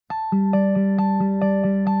Hey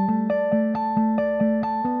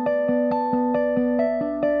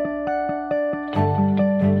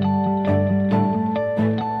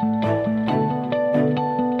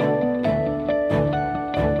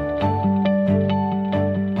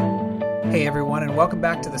everyone, and welcome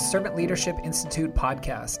back to the Servant Leadership Institute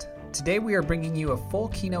podcast. Today we are bringing you a full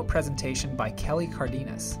keynote presentation by Kelly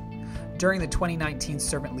Cardenas. During the 2019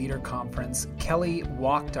 Servant Leader Conference, Kelly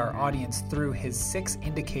walked our audience through his 6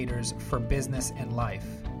 indicators for business and life.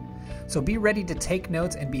 So be ready to take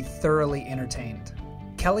notes and be thoroughly entertained.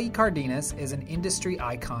 Kelly Cardenas is an industry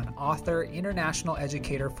icon, author, international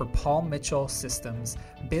educator for Paul Mitchell Systems,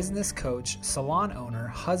 business coach, salon owner,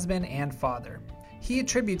 husband, and father. He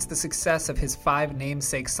attributes the success of his 5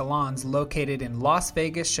 namesake salons located in Las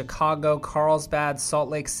Vegas, Chicago, Carlsbad, Salt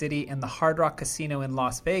Lake City, and the Hard Rock Casino in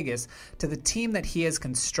Las Vegas to the team that he has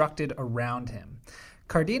constructed around him.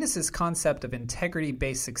 Cardenas' concept of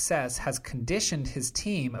integrity-based success has conditioned his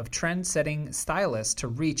team of trend-setting stylists to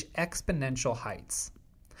reach exponential heights.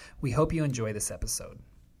 We hope you enjoy this episode.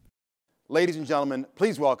 Ladies and gentlemen,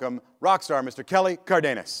 please welcome rock star Mr. Kelly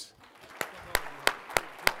Cardenas.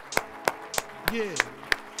 Yeah,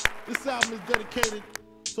 this album is dedicated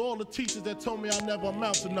to all the teachers that told me I never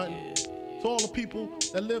amount to nothing. To all the people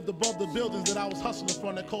that lived above the buildings that I was hustling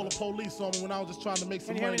from that called the police on me when I was just trying to make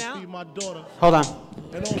some money to feed my daughter. Hold on.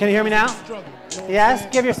 Can you hear me now? Yes?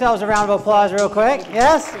 Give yourselves a round of applause real quick.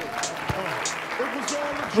 Yes?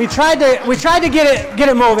 We tried to get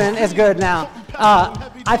it moving. It's good now.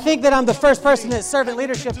 I think that I'm the first person at Servant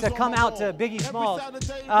Leadership to come out to Biggie Smalls.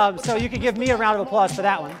 So you can give me a round of applause for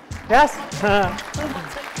that one. Yes?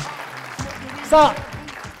 So,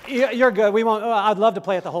 you're good. We won't. I'd love to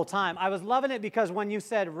play it the whole time. I was loving it because when you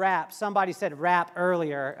said rap, somebody said rap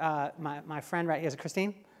earlier. My friend, right? Is it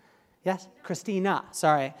Christine? Yes? Christina.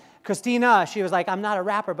 Sorry. Christina, she was like, I'm not a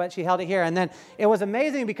rapper, but she held it here. And then it was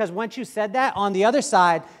amazing because once you said that, on the other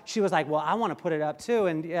side, she was like, well, I want to put it up too.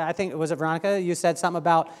 And I think, was it Veronica? You said something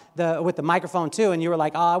about with the microphone too, and you were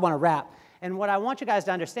like, oh, I want to rap. And what I want you guys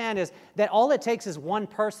to understand is that all it takes is one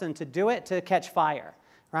person to do it to catch fire,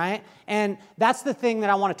 right? And that's the thing that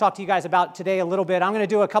I want to talk to you guys about today a little bit. I'm going to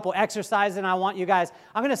do a couple exercises, and I'm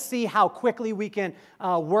going to see how quickly we can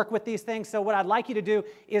work with these things. So what I'd like you to do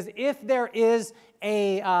is if there is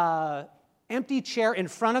a empty chair in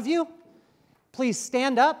front of you, please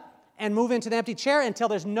stand up and move into the empty chair until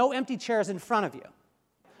there's no empty chairs in front of you.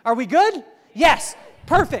 Are we good? Yes.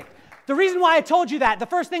 Perfect. The reason why I told you that, the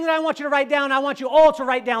first thing that I want you to write down, I want you all to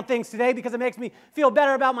write down things today because it makes me feel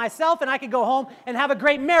better about myself and I can go home and have a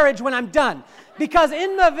great marriage when I'm done. Because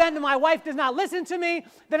in the event that my wife does not listen to me,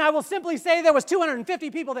 then I will simply say there was 250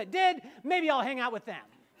 people that did. Maybe I'll hang out with them.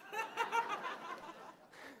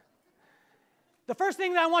 The first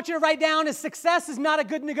thing that I want you to write down is success is not a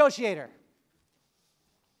good negotiator.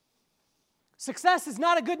 Success is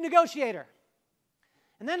not a good negotiator.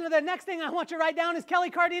 And then the next thing I want you to write down is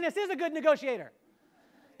Kelly Cardenas is a good negotiator.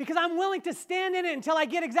 Because I'm willing to stand in it until I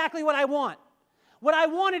get exactly what I want. What I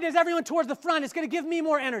wanted is everyone towards the front. It's going to give me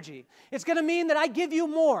more energy. It's going to mean that I give you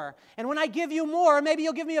more. And when I give you more, maybe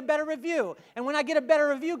you'll give me a better review. And when I get a better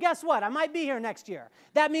review, guess what? I might be here next year.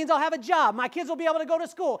 That means I'll have a job. My kids will be able to go to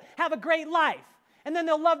school, have a great life. And then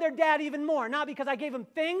they'll love their dad even more. Not because I gave them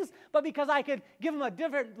things, but because I could give them a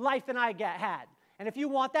different life than I had. And if you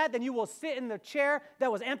want that, then you will sit in the chair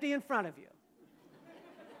that was empty in front of you.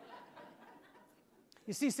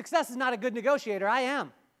 You see, success is not a good negotiator. I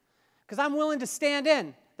am. Because I'm willing to stand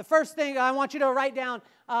in. The first thing I want you to write down,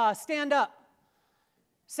 stand up.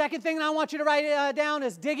 Second thing I want you to write down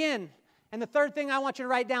is dig in. And the third thing I want you to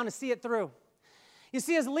write down is see it through. You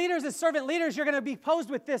see, as leaders, as servant leaders, you're going to be posed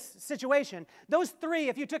with this situation. Those 3,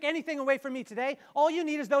 if you took anything away from me today, all you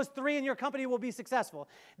need is those 3 and your company will be successful.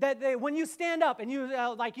 When you stand up, and you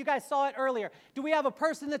like you guys saw it earlier, do we have a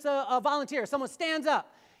person that's a volunteer? Someone stands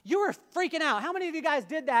up. You were freaking out. How many of you guys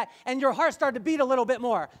did that and your heart started to beat a little bit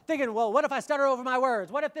more? Thinking, well, what if I stutter over my words?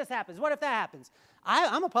 What if this happens? What if that happens?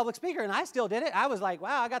 I'm a public speaker, and I still did it. I was like,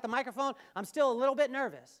 wow, I got the microphone. I'm still a little bit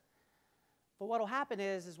nervous. But what will happen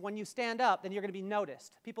is when you stand up, then you're going to be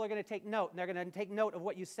noticed. People are going to take note, and they're going to take note of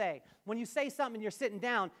what you say. When you say something and you're sitting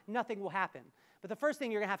down, nothing will happen. But the first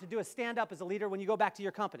thing you're going to have to do is stand up as a leader when you go back to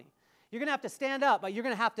your company. You're going to have to stand up, but you're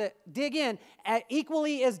going to have to dig in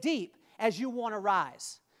equally as deep as you want to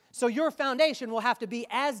rise. So your foundation will have to be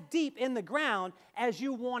as deep in the ground as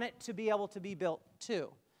you want it to be able to be built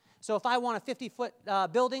to. So if I want a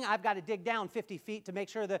 50-foot building, I've got to dig down 50 feet to make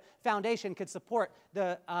sure the foundation could support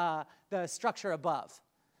the structure above.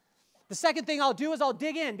 The second thing I'll do is I'll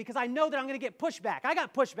dig in because I know that I'm going to get pushback. I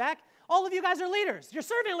got pushback. All of you guys are leaders. You're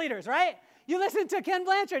servant leaders, right? You listen to Ken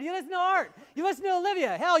Blanchard. You listen to Art. You listen to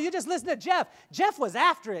Olivia. Hell, you just listen to Jeff. Jeff was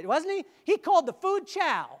after it, wasn't he? He called the food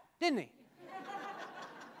chow, didn't he?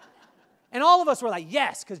 And all of us were like,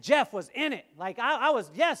 yes, because Jeff was in it. Like, I was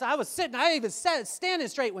sitting. I even said, standing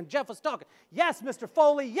straight when Jeff was talking. Yes, Mr.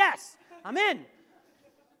 Foley, yes, I'm in.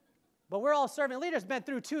 But we're all servant leaders, been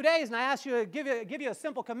through 2 days, and I asked you to give you a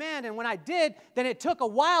simple command, and when I did, then it took a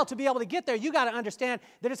while to be able to get there. You got to understand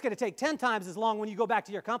that it's going to take 10 times as long when you go back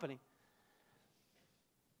to your company.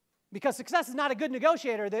 Because success is not a good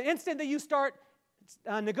negotiator. The instant that you start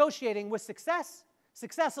negotiating with success,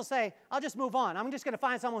 success will say, I'll just move on. I'm just going to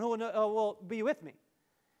find someone who will be with me.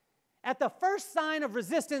 At the first sign of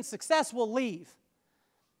resistance, success will leave.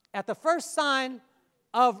 At the first sign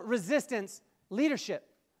of resistance, leadership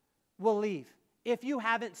will leave. If you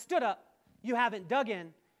haven't stood up, you haven't dug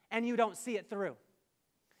in, and you don't see it through.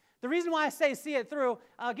 The reason why I say see it through,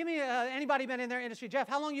 give me, anybody been in their industry? Jeff,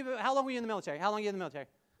 how long were you in the military? How long were you in the military?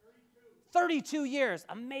 32 years.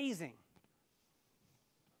 Amazing.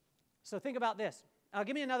 So think about this.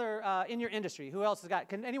 Give me another in your industry. Who else has got?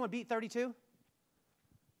 Can anyone beat 32?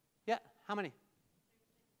 Yeah. How many?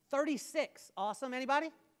 36. Awesome. Anybody?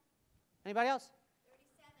 Anybody else?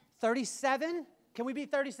 37. 37? Can we beat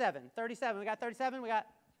 37? 37. We got 37. We got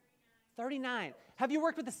 39. Have you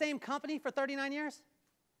worked with the same company for 39 years?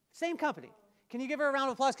 Same company. Can you give her a round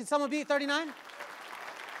of applause? Can someone beat 39?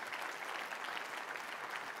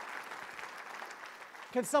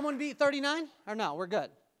 Can someone beat 39? Or no? We're good.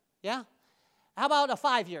 Yeah? How about a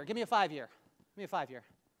 5-year? Give me a 5-year. Give me a 5-year.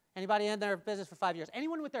 Anybody in their business for 5 years?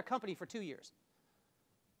 Anyone with their company for 2 years?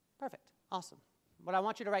 Perfect. Awesome. What I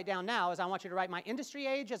want you to write down now is I want you to write my industry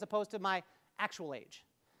age as opposed to my actual age.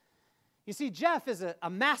 You see, Jeff is a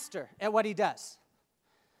master at what he does.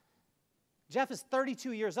 Jeff is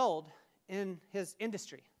 32 years old in his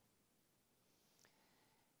industry.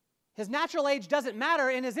 His natural age doesn't matter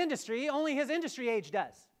in his industry, only his industry age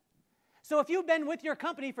does. So if you've been with your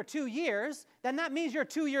company for 2 years, then that means you're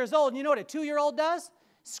 2 years old. And you know what a 2-year-old does?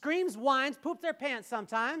 Screams, whines, poops their pants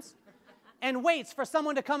sometimes, and waits for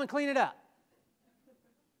someone to come and clean it up.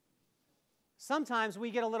 Sometimes we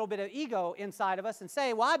get a little bit of ego inside of us and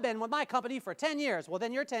say, well, I've been with my company for 10 years. Well,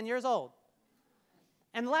 then you're 10 years old.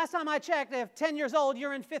 And the last time I checked, if 10 years old,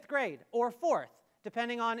 you're in 5th grade or 4th,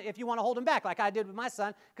 depending on if you want to hold him back, like I did with my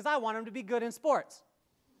son, because I want him to be good in sports.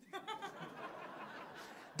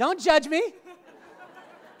 Don't judge me.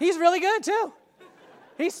 He's really good, too.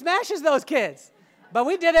 He smashes those kids. But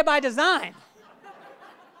we did it by design.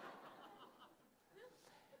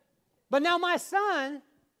 But now my son,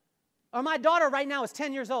 or my daughter right now is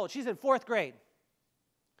 10 years old. She's in 4th grade.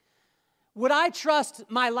 Would I trust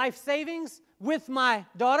my life savings with my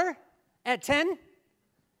daughter at 10?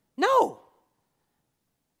 No.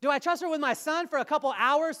 Do I trust her with my son for a couple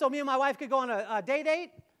hours so me and my wife could go on a day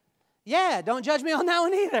date? Yeah, don't judge me on that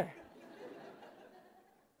one either.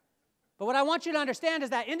 But what I want you to understand is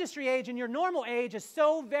that industry age and your normal age is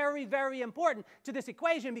so very, very important to this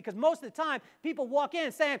equation, because most of the time people walk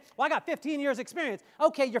in saying, well, I got 15 years experience.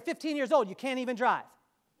 Okay, you're 15 years old. You can't even drive.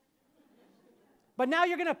 But now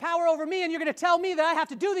you're going to power over me and you're going to tell me that I have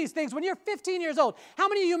to do these things when you're 15 years old. How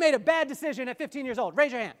many of you made a bad decision at 15 years old?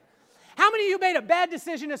 Raise your hand. How many of you made a bad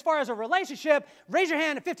decision as far as a relationship? Raise your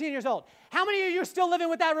hand at 15 years old. How many of you are still living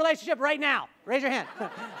with that relationship right now? Raise your hand.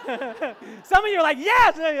 Some of you are like,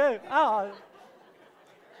 yes. Oh.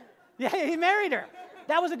 Yeah, he married her.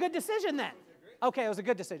 That was a good decision then. Okay, it was a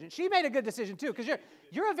good decision. She made a good decision too, because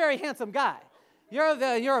you're a very handsome guy. You're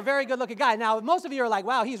a very good-looking guy. Now, most of you are like,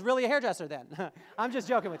 wow, he's really a hairdresser then. I'm just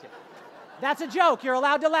joking with you. That's a joke. You're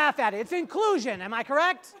allowed to laugh at it. It's inclusion. Am I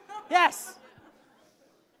correct? Yes.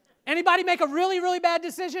 Anybody make a really, really bad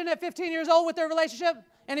decision at 15 years old with their relationship?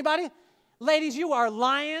 Anybody? Ladies, you are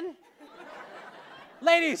lying.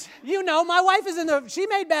 Ladies, you know, my wife is she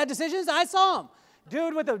made bad decisions. I saw them.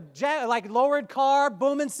 Dude with a lowered car,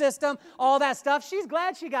 booming system, all that stuff. She's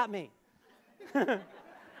glad she got me.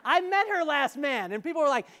 I met her last man, and people were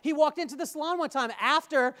like, he walked into the salon one time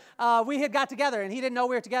after we had got together, and he didn't know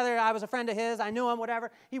we were together. I was a friend of his. I knew him, whatever.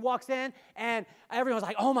 He walks in, and everyone was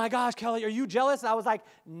like, oh, my gosh, Kelly, are you jealous? And I was like,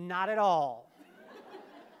 not at all.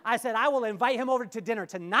 I said, I will invite him over to dinner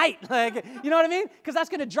tonight. Like, you know what I mean? Because that's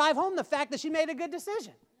going to drive home the fact that she made a good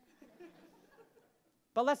decision.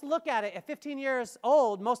 But let's look at it. At 15 years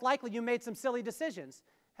old, most likely you made some silly decisions.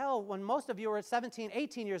 Hell, when most of you were 17,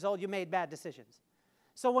 18 years old, you made bad decisions.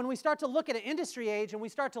 So when we start to look at an industry age and we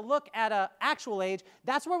start to look at an actual age,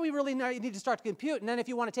 that's where we really need to start to compute. And then if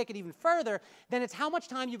you want to take it even further, then it's how much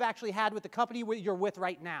time you've actually had with the company you're with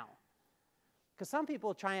right now. Because some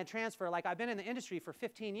people try and transfer, like I've been in the industry for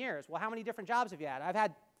 15 years. Well, how many different jobs have you had? I've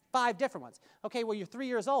had 5 different ones. Okay, well, you're 3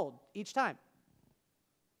 years old each time.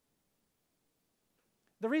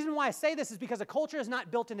 The reason why I say this is because a culture is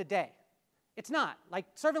not built in a day. It's not. Like,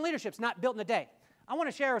 servant leadership's not built in a day. I want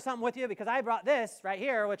to share something with you because I brought this right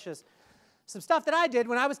here, which is some stuff that I did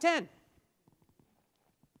when I was 10.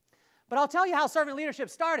 But I'll tell you how servant leadership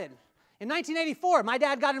started. In 1984, my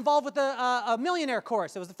dad got involved with a millionaire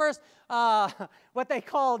course. It was the first, what they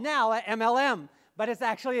call now MLM, but it's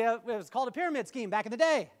actually, it was called a pyramid scheme back in the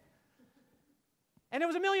day. And it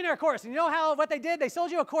was a millionaire course. And you know what they did? They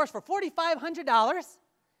sold you a course for $4,500,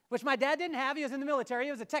 which my dad didn't have. He was in the military.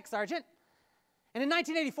 He was a tech sergeant. And in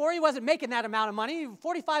 1984, he wasn't making that amount of money,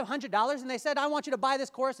 $4,500, and they said, I want you to buy this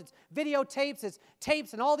course. It's videotapes, it's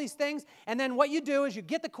tapes, and all these things. And then what you do is you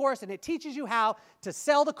get the course, and it teaches you how to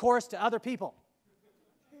sell the course to other people.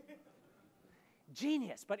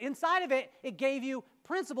 Genius. But inside of it, it gave you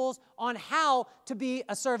principles on how to be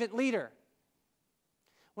a servant leader.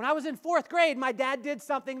 When I was in 4th grade, my dad did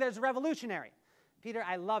something that's revolutionary. Peter,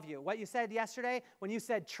 I love you. What you said yesterday when you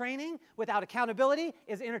said training without accountability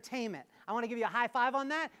is entertainment. I want to give you a high five on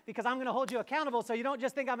that because I'm going to hold you accountable so you don't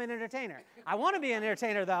just think I'm an entertainer. I want to be an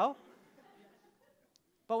entertainer, though.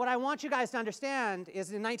 But what I want you guys to understand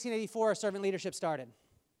is in 1984, servant leadership started.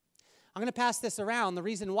 I'm going to pass this around. The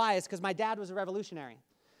reason why is because my dad was a revolutionary.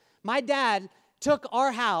 My dad took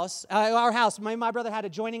our house, my brother had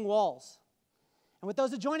adjoining walls. And with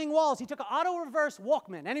those adjoining walls, he took an auto-reverse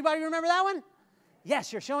Walkman. Anybody remember that one?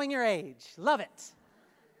 Yes, you're showing your age. Love it.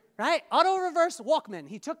 Right? Auto-reverse Walkman.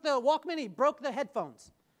 He took the Walkman, he broke the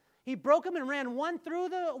headphones. He broke them and ran one through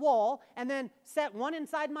the wall and then set one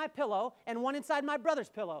inside my pillow and one inside my brother's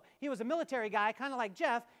pillow. He was a military guy, kind of like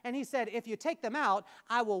Jeff, and he said, if you take them out,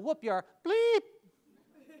 I will whoop your bleep.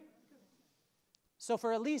 So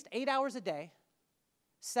for at least 8 hours a day,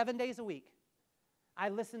 7 days a week, I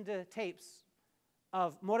listened to tapes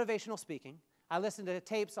of motivational speaking. I listened to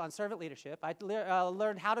tapes on servant leadership. I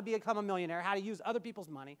learned how to become a millionaire, how to use other people's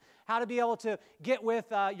money, how to be able to get with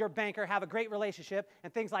your banker, have a great relationship,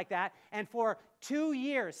 and things like that. And for 2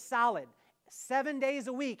 years, solid, 7 days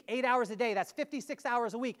a week, 8 hours a day, that's 56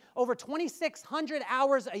 hours a week, over 2,600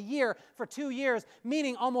 hours a year for 2 years,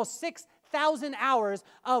 meaning almost 6,000 hours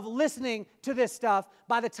of listening to this stuff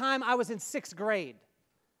by the time I was in 6th grade.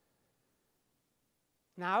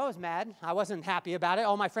 Now, I was mad. I wasn't happy about it.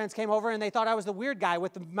 All my friends came over, and they thought I was the weird guy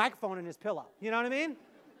with the microphone in his pillow. You know what I mean?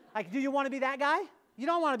 Like, do you want to be that guy? You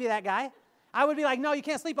don't want to be that guy. I would be like, no, you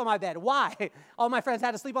can't sleep on my bed. Why? All my friends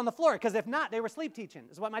had to sleep on the floor, because if not, they were sleep teaching,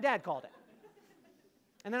 is what my dad called it.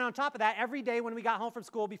 And then on top of that, every day when we got home from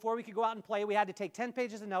school, before we could go out and play, we had to take 10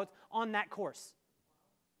 pages of notes on that course.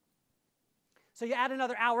 So you add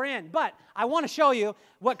another hour in. But I want to show you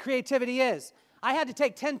what creativity is. I had to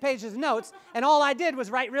take 10 pages of notes, and all I did was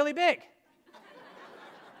write really big.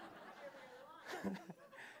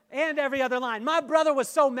 And every other line. My brother was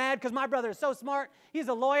so mad because my brother is so smart. He's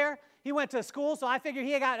a lawyer. He went to school, so I figured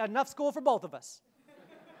he got enough school for both of us.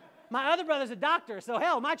 My other brother's a doctor, so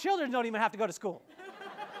hell, my children don't even have to go to school.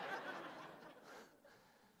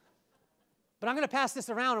 But I'm going to pass this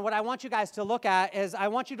around, and what I want you guys to look at is I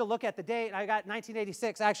want you to look at the date. I got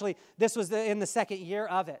 1986. Actually, this was in the 2nd year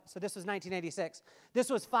of it. So this was 1986.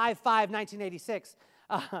 This was 5/5/1986.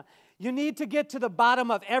 You need to get to the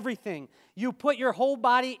bottom of everything. You put your whole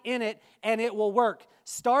body in it, and it will work.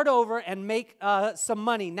 Start over and make some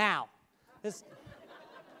money now.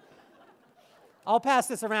 I'll pass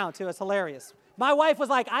this around, too. It's hilarious. My wife was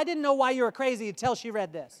like, I didn't know why you were crazy until she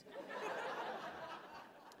read this.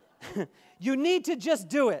 You need to just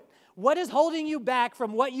do it. What is holding you back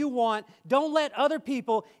from what you want? Don't let other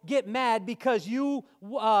people get mad because when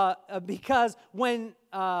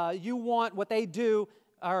you want what they do,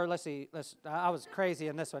 or I was crazy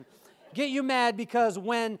in this one. Get you mad because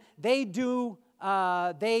when they do,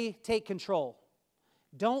 they take control.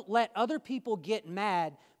 Don't let other people get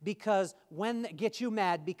mad because when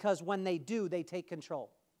they do, they take control.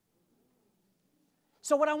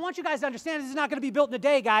 So what I want you guys to understand is it's not going to be built in a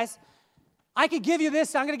day, guys. I could give you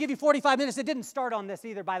this. I'm going to give you 45 minutes. It didn't start on this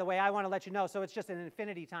either, by the way. I want to let you know. So it's just an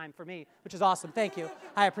infinity time for me, which is awesome. Thank you.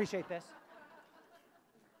 I appreciate this.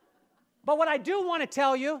 But what I do want to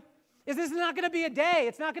tell you is this is not going to be a day.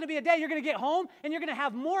 It's not going to be a day. You're going to get home, and you're going to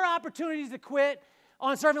have more opportunities to quit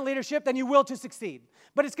on servant leadership than you will to succeed.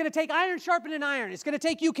 But it's going to take iron sharpening iron. It's going to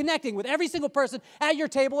take you connecting with every single person at your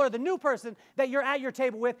table or the new person that you're at your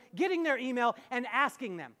table with, getting their email and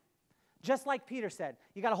asking them. Just like Peter said,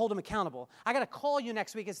 you got to hold them accountable. I got to call you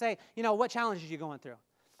next week and say, what challenges are you going through?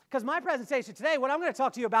 Because my presentation today, what I'm going to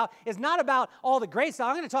talk to you about is not about all the great stuff.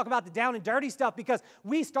 I'm going to talk about the down and dirty stuff because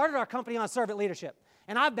we started our company on servant leadership.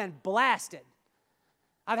 And I've been blasted.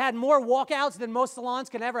 I've had more walkouts than most salons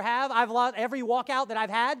can ever have. Every walkout that I've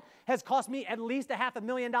had has cost me at least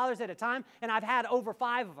 $500,000 at a time, and I've had over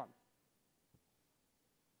 5 of them.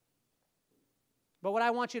 But what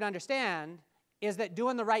I want you to understand is that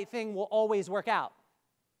doing the right thing will always work out.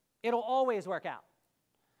 It'll always work out.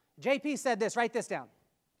 JP said this, write this down.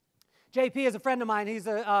 JP is a friend of mine. He's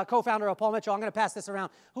a co-founder of Paul Mitchell. I'm going to pass this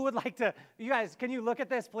around. Who would like to, you guys, can you look at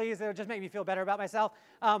this, please? It'll just make me feel better about myself.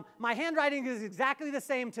 My handwriting is exactly the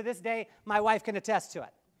same to this day. My wife can attest to it.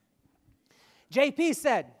 JP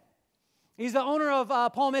said, he's the owner of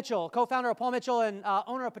Paul Mitchell, co-founder of Paul Mitchell and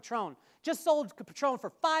owner of Patron. Just sold Patron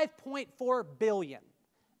for $5.4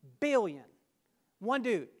 billion. One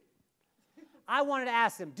dude. I wanted to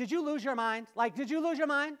ask him, did you lose your mind? Like, did you lose your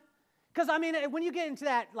mind? Because, I mean, when you get into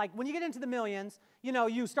that, like, when you get into the millions, you know,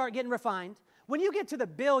 you start getting refined. When you get to the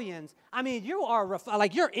billions, I mean, you are,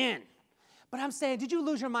 like, you're in. But I'm saying, did you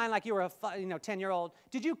lose your mind like you were a 10-year-old?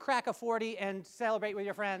 Did you crack a 40 and celebrate with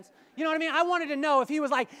your friends? You know what I mean? I wanted to know if he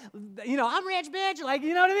was like, you know, I'm rich, bitch. Like,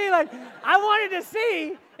 you know what I mean? Like, I wanted to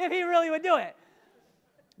see if he really would do it.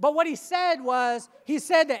 But what he said was, he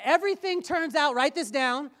said that everything turns out, write this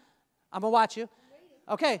down. I'm going to watch you.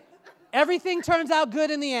 Okay. Everything turns out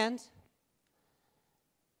good in the end.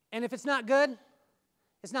 And if it's not good,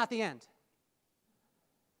 it's not the end.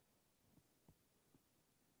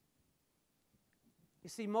 You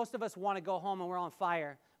see, most of us want to go home and we're on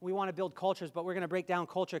fire. We want to build cultures, but we're going to break down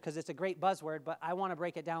culture because it's a great buzzword, but I want to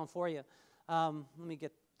break it down for you. Let me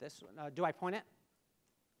get this one. Do I point it?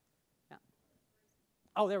 Yeah.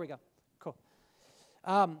 Oh, there we go. Cool.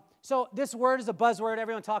 So this word is a buzzword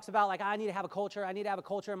everyone talks about, like, I need to have a culture. I need to have a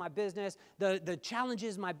culture in my business. The challenge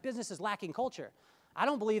is my business is lacking culture. I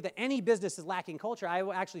don't believe that any business is lacking culture. I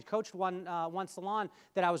actually coached one salon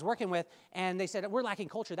that I was working with, and they said, we're lacking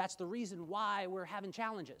culture. That's the reason why we're having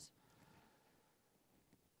challenges.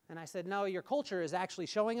 And I said, no, your culture is actually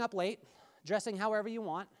showing up late, dressing however you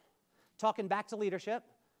want, talking back to leadership,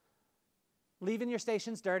 leaving your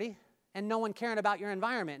stations dirty, and no one caring about your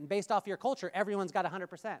environment. And based off your culture, everyone's got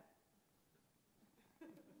 100%.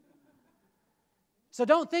 So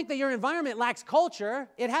don't think that your environment lacks culture.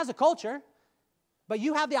 It has a culture. But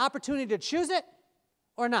you have the opportunity to choose it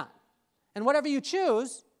or not. And whatever you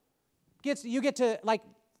choose, you get to, like,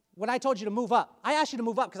 when I told you to move up, I asked you to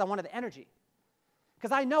move up because I wanted the energy.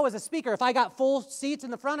 Because I know as a speaker, if I got full seats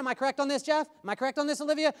in the front, am I correct on this, Jeff? Am I correct on this,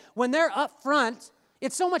 Olivia? When they're up front,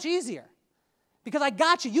 it's so much easier. Because I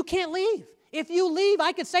got you. You can't leave. If you leave,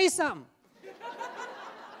 I could say something.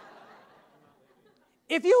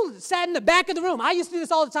 If you sat in the back of the room, I used to do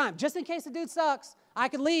this all the time, just in case the dude sucks, I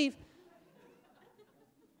could leave.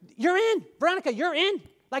 You're in. Veronica, you're in.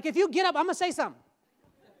 Like, if you get up, I'm going to say something.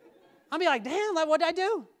 I'll be like, damn, like, what did I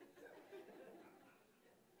do?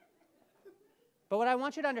 But what I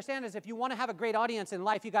want you to understand is if you want to have a great audience in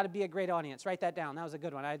life, you got to be a great audience. Write that down. That was a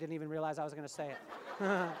good one. I didn't even realize I was going to say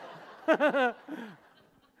it.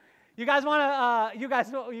 You guys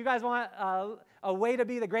want a way to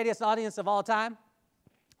be the greatest audience of all time?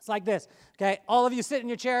 It's like this, okay? All of you sit in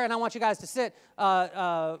your chair, and I want you guys to sit,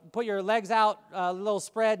 put your legs out, a little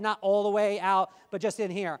spread, not all the way out, but just in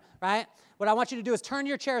here, right? What I want you to do is turn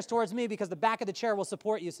your chairs towards me because the back of the chair will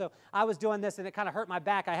support you. So I was doing this, and it kind of hurt my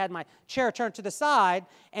back. I had my chair turned to the side,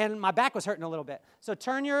 and my back was hurting a little bit. So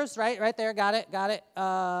turn yours, right there, got it.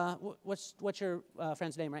 What's your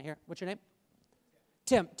friend's name right here? What's your name?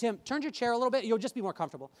 Tim, turn your chair a little bit. You'll just be more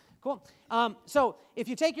comfortable. Cool. So if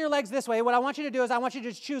you take your legs this way, what I want you to do is I want you to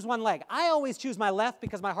just choose one leg. I always choose my left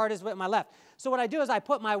because my heart is with my left. So what I do is I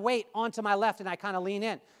put my weight onto my left and I kind of lean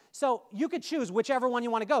in. So you could choose whichever one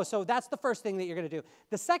you want to go. So that's the first thing that you're going to do.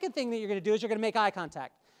 The second thing that you're going to do is you're going to make eye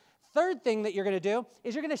contact. Third thing that you're going to do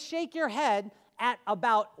is you're going to shake your head at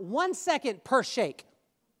about 1 second per shake.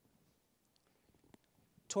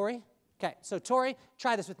 Tori? Okay, so Tori,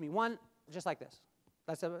 try this with me. One, just like this.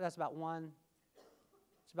 That's about 1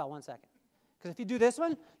 second. Because if you do this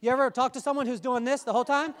one, you ever talk to someone who's doing this the whole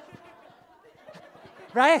time?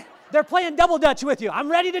 Right? They're playing double dutch with you.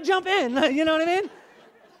 I'm ready to jump in. You know what I mean?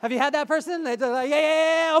 Have you had that person? They're like,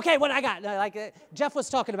 yeah, okay, what I got? Like Jeff was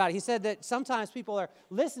talking about it. He said that sometimes people are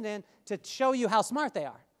listening to show you how smart they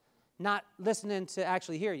are, not listening to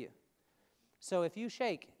actually hear you. So if you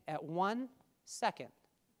shake at 1 second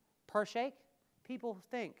per shake, people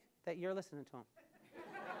think that you're listening to them.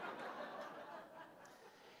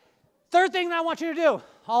 Third thing that I want you to do,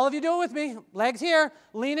 all of you do it with me, legs here,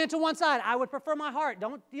 lean into one side. I would prefer my heart.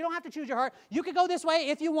 You don't have to choose your heart. You could go this way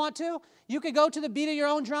if you want to. You could go to the beat of your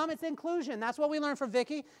own drum. It's inclusion. That's what we learned from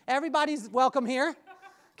Vicki. Everybody's welcome here,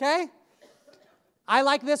 okay? I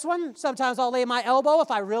like this one. Sometimes I'll lay my elbow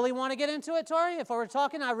if I really want to get into it, Tori. If we're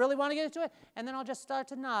talking, I really want to get into it. And then I'll just start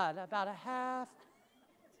to nod about a half.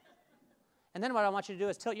 And then what I want you to do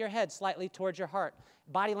is tilt your head slightly towards your heart.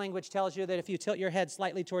 Body language tells you that if you tilt your head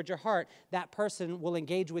slightly towards your heart, that person will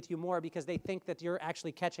engage with you more because they think that you're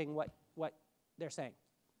actually catching what they're saying.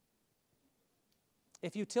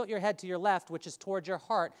 If you tilt your head to your left, which is towards your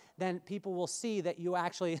heart, then people will see that you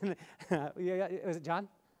actually, was it John?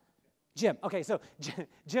 Jim. Okay, so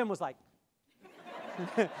Jim was like,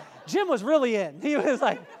 Jim was really in. He was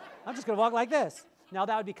like, I'm just going to walk like this. Now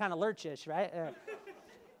that would be kind of lurchish, right?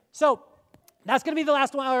 So that's going to be the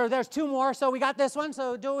last one, or there's two more. So we got this one.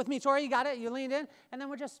 So do it with me, Tori. You got it. You leaned in, and then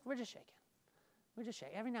we're just shaking. We just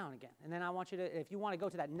shake every now and again. And then I want you to, if you want to go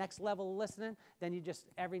to that next level of listening, then you just,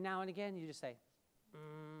 every now and again, you just say,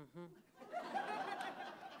 mm-hmm.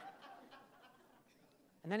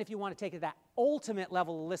 And then if you want to take it to that ultimate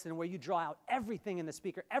level of listening where you draw out everything in the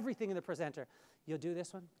speaker, everything in the presenter, you'll do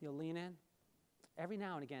this one. You'll lean in every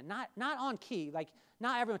now and again. Not on key, like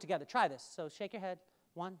not everyone together. Try this. So shake your head.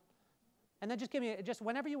 One. And then just give me, just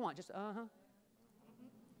whenever you want. Just, uh-huh.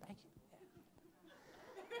 Thank you. Yeah.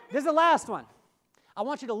 This is the last one. I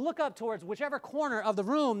want you to look up towards whichever corner of the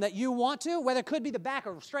room that you want to, whether it could be the back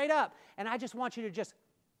or straight up, and I just want you to just,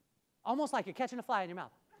 almost like you're catching a fly in your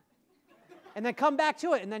mouth. And then come back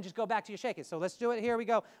to it, and then just go back to your shaking. So let's do it. Here we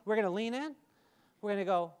go. We're going to lean in. We're going to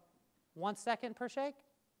go 1 second per shake.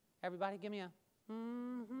 Everybody, give me a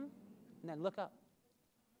mm-hmm. And then look up.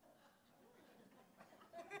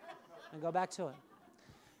 And go back to it.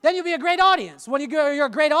 Then you'll be a great audience. When you're a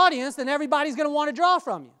great audience, then everybody's going to want to draw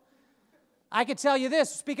from you. I could tell you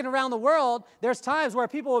this, speaking around the world, there's times where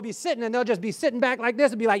people will be sitting and they'll just be sitting back like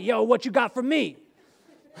this and be like, yo, what you got for me?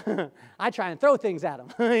 I try and throw things at them.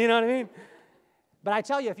 You know what I mean? But I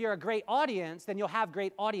tell you, if you're a great audience, then you'll have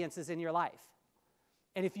great audiences in your life.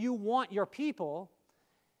 And if you want your people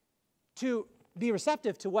to be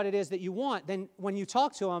receptive to what it is that you want, then when you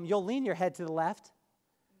talk to them, you'll lean your head to the left.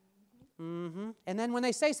 Mm-hmm. And then when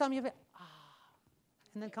they say something, you'll be,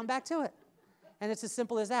 and then come back to it. And it's as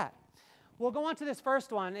simple as that. We'll go on to this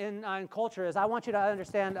first one in culture is I want you to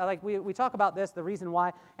understand, like we talk about this, the reason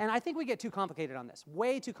why, and I think we get too complicated on this,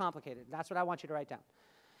 way too complicated. That's what I want you to write down.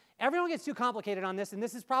 Everyone gets too complicated on this, and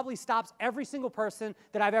this is probably stops every single person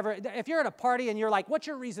that I've ever, if you're at a party and you're like, what's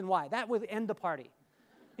your reason why? That would end the party.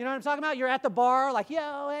 You know what I'm talking about? You're at the bar, like,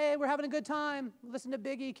 yo, hey, we're having a good time. Listen to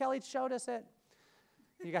Biggie. Kelly showed us it.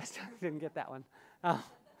 You guys didn't get that one.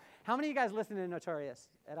 How many of you guys listen to Notorious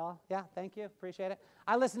at all? Yeah, thank you. Appreciate it.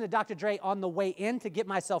 I listened to Dr. Dre on the way in to get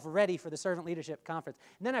myself ready for the Servant Leadership Conference.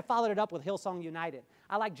 And then I followed it up with Hillsong United.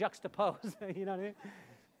 I like juxtapose. You know what I mean?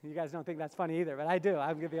 You guys don't think that's funny either, but I do.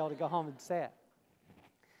 I'm going to be able to go home and say it.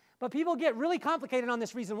 But people get really complicated on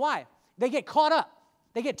this reason why. They get caught up.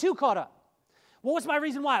 They get too caught up. Well, what's my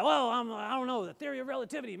reason why? Well, I don't know, the theory of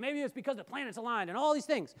relativity. Maybe it's because the planets aligned and all these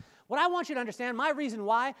things. What I want you to understand, my reason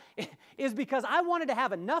why, is because I wanted to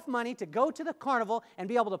have enough money to go to the carnival and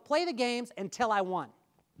be able to play the games until I won.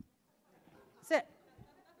 That's it.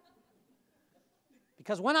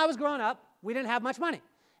 Because when I was growing up, we didn't have much money.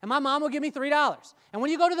 And my mom would give me $3. And when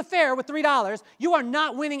you go to the fair with $3, you are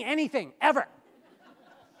not winning anything, ever.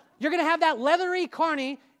 You're going to have that leathery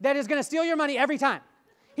carny that is going to steal your money every time.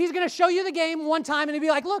 He's going to show you the game one time, and he'll be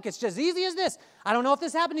like, look, it's just easy as this. I don't know if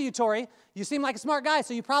this happened to you, Tori. You seem like a smart guy,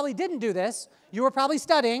 so you probably didn't do this. You were probably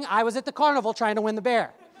studying. I was at the carnival trying to win the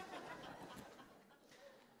bear.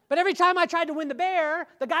 But every time I tried to win the bear,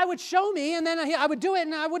 the guy would show me, and then I would do it,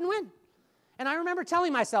 and I wouldn't win. And I remember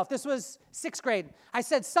telling myself, this was 6th grade, I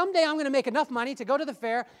said, someday I'm going to make enough money to go to the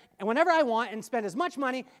fair, and whenever I want, and spend as much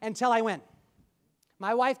money until I win.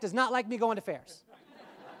 My wife does not like me going to fairs.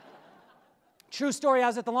 True story, I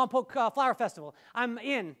was at the Lompoc Flower Festival. I'm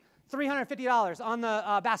in $350 on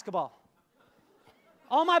the basketball.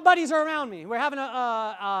 All my buddies are around me. We're having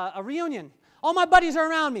a reunion. All my buddies are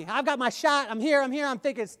around me. I've got my shot. I'm here. I'm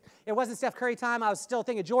thinking it wasn't Steph Curry time. I was still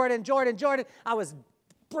thinking Jordan. I was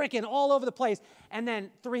bricking all over the place. And then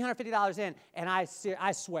 $350 in, and I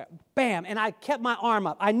swear, bam, and I kept my arm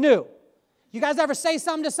up. I knew. You guys ever say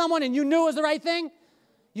something to someone and you knew it was the right thing?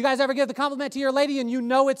 You guys ever give the compliment to your lady and you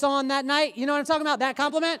know it's on that night? You know what I'm talking about, that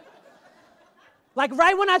compliment? Like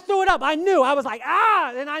right when I threw it up, I knew. I was like,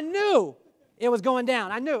 and I knew it was going down.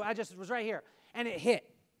 I knew. I just was right here. And it hit.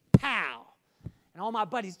 Pow. And all my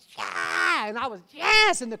buddies, yeah. And I was,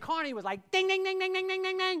 yes. And the carny was like, ding, ding, ding, ding, ding, ding,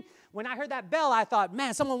 ding, ding. When I heard that bell, I thought,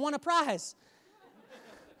 man, someone won a prize.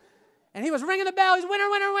 And he was ringing the bell. He's winner,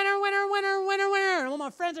 winner, winner, winner, winner, winner, winner. And all my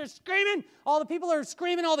friends are screaming. All the people are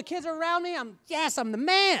screaming. All the kids are around me. I'm the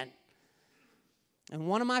man. And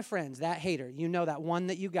one of my friends, that hater, you know that one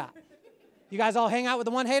that you got. You guys all hang out with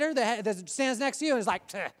the one hater that stands next to you and is like,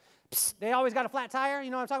 psst. They always got a flat tire. You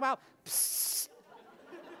know what I'm talking about? Psst.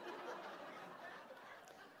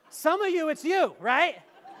 Some of you, it's you, right?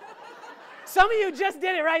 Some of you just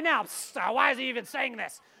did it right now. Psst, why is he even saying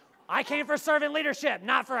this? I came for servant leadership,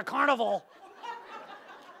 not for a carnival.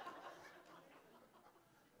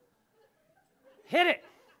 Hit it.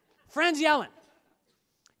 Friends yelling.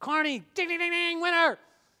 Carney, ding, ding, ding, ding, winner.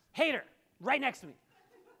 Hater, right next to me.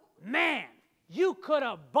 Man, you could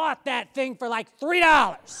have bought that thing for like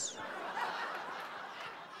 $3.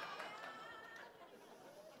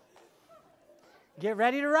 Get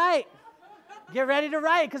ready to write. Get ready to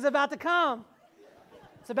write because it's about to come.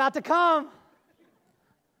 It's about to come.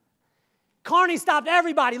 Carney stopped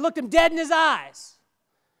everybody, looked him dead in his eyes.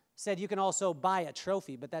 Said, you can also buy a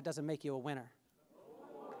trophy, but that doesn't make you a winner.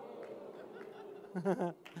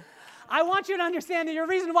 I want you to understand that your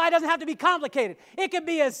reason why doesn't have to be complicated. It could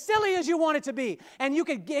be as silly as you want it to be, and you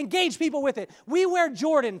could engage people with it. We wear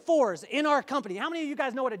Jordan 4s in our company. How many of you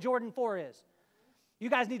guys know what a Jordan 4 is? You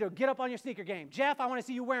guys need to get up on your sneaker game. Jeff, I want to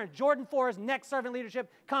see you wearing Jordan 4s next Servant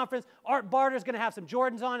Leadership Conference. Art Barter's going to have some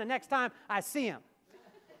Jordans on, and next time I see him.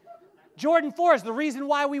 Jordan 4s, the reason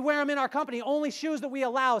why we wear them in our company, only shoes that we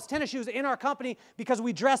allow is tennis shoes in our company because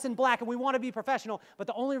we dress in black and we want to be professional. But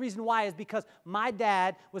the only reason why is because my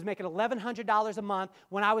dad was making $1,100 a month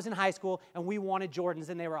when I was in high school, and we wanted Jordans,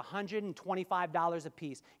 and they were $125 a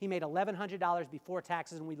piece. He made $1,100 before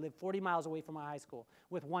taxes, and we lived 40 miles away from my high school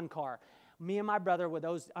with one car. Me and my brother were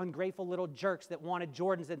those ungrateful little jerks that wanted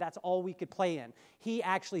Jordans, and that's all we could play in. He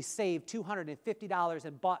actually saved $250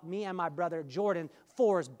 and bought me and my brother Jordan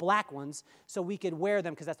 4s, black ones, so we could wear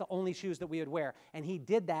them because that's the only shoes that we would wear. And he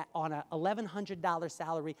did that on a $1,100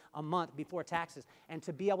 salary a month before taxes. And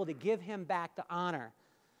to be able to give him back the honor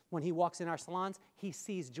when he walks in our salons, he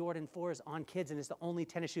sees Jordan 4s on kids, and it's the only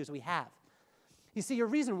tennis shoes we have. You see, your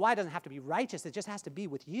reason why doesn't have to be righteous. It just has to be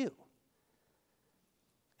with you.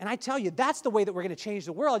 And I tell you, that's the way that we're going to change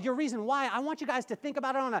the world. Your reason why, I want you guys to think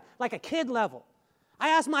about it on like a kid level. I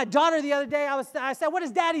asked my daughter the other day, I said, what does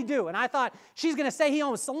daddy do? And I thought, she's going to say he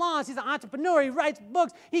owns salons, he's an entrepreneur, he writes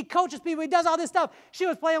books, he coaches people, he does all this stuff. She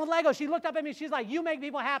was playing with Lego. She looked up at me, she's like, you make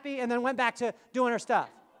people happy, and then went back to doing her stuff.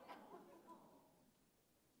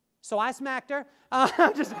 So I smacked her,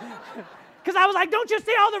 because I was like, don't you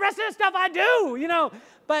see all the rest of the stuff I do, you know?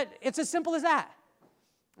 But it's as simple as that.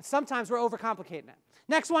 Sometimes we're overcomplicating it.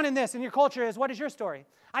 Next one in your culture is, what is your story?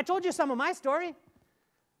 I told you some of my story.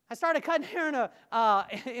 I started cutting hair in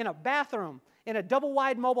a bathroom in a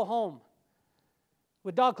double-wide mobile home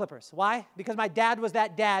with dog clippers. Why? Because my dad was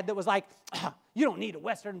that dad that was like, you don't need a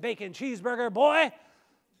Western bacon cheeseburger, boy.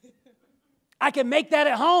 I can make that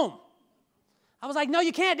at home. I was like, no,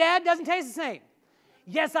 you can't, Dad. It doesn't taste the same.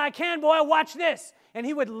 Yes, I can, boy. Watch this. And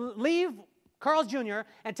he would leave Carl's Jr.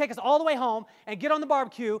 and take us all the way home and get on the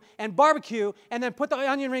barbecue and then put the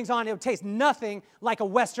onion rings on. It would taste nothing like a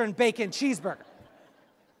Western bacon cheeseburger.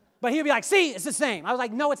 But he'd be like, see, it's the same. I was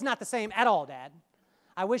like, no, it's not the same at all, Dad.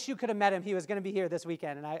 I wish you could have met him. He was going to be here this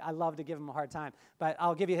weekend, and I love to give him a hard time. But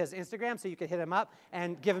I'll give you his Instagram so you can hit him up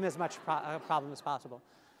and give him as much problem as possible.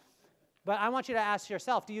 But I want you to ask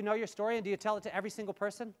yourself, do you know your story, and do you tell it to every single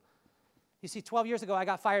person? You see, 12 years ago, I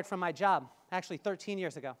got fired from my job. Actually, 13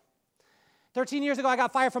 years ago. 13 years ago, I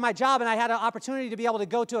got fired from my job, and I had an opportunity to be able to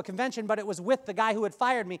go to a convention, but it was with the guy who had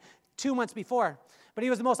fired me 2 months before. But he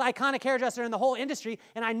was the most iconic hairdresser in the whole industry,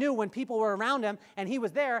 and I knew when people were around him and he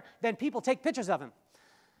was there, then people take pictures of him.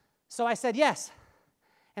 So I said yes,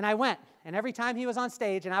 and I went. And every time he was on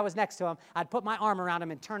stage and I was next to him, I'd put my arm around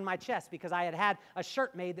him and turn my chest because I had had a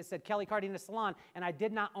shirt made that said Kelly Cardenas Salon, and I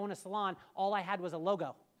did not own a salon. All I had was a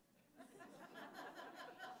logo.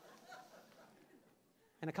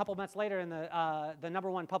 And a couple months later, in the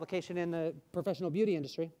 #1 publication in the professional beauty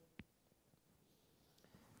industry,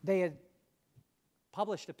 they had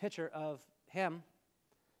published a picture of him,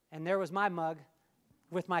 and there was my mug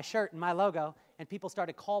with my shirt and my logo, and people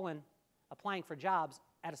started calling, applying for jobs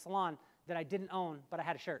at a salon that I didn't own, but I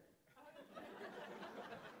had a shirt.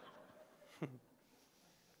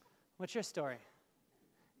 What's your story?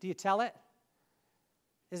 Do you tell it?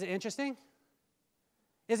 Is it interesting?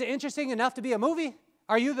 Is it interesting enough to be a movie?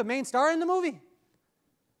 Are you the main star in the movie?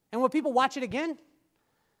 And will people watch it again?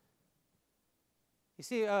 You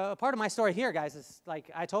see, a part of my story here, guys, is like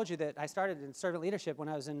I told you that I started in servant leadership when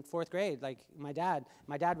I was in 4th grade. Like my dad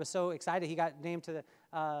was so excited he got named to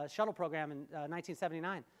the shuttle program in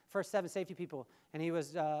 1979. First 7 safety people, and he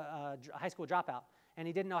was a high school dropout. And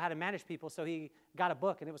he didn't know how to manage people, so he got a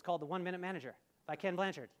book, and it was called The 1 Minute Manager by Ken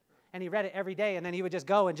Blanchard. And he read it every day, and then he would just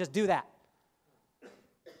go and just do that.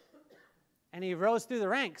 And he rose through the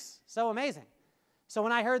ranks. So amazing. So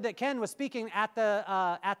when I heard that Ken was speaking at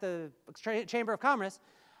the Chamber of Commerce,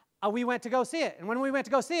 we went to go see it. And when we went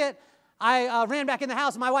to go see it, I ran back in the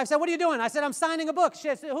house, and my wife said, "What are you doing?" I said, "I'm signing a book."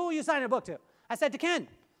 She said, "Who are you signing a book to?" I said, "To Ken."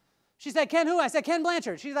 She said, "Ken who?" I said, "Ken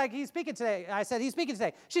Blanchard." She's like, "He's speaking today." I said, "He's speaking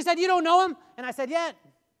today." She said, "You don't know him?" And I said, "Yeah."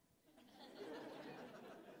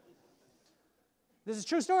 This is a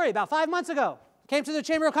true story. About 5 months ago, came to the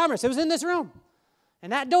Chamber of Commerce. It was in this room.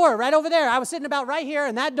 And that door right over there, I was sitting about right here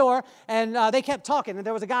in that door, and they kept talking. And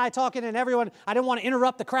there was a guy talking, and everyone, I didn't want to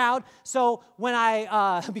interrupt the crowd. So when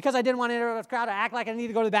because I didn't want to interrupt the crowd, I act like I needed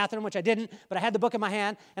to go to the bathroom, which I didn't, but I had the book in my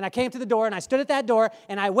hand. And I came to the door, and I stood at that door,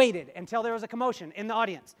 and I waited until there was a commotion in the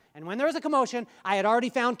audience. And when there was a commotion, I had already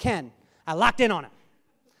found Ken. I locked in on him.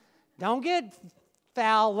 Don't get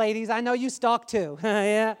foul, ladies. I know you stalk too.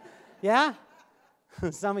 Yeah? Yeah?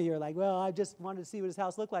 Some of you are like, well, I just wanted to see what his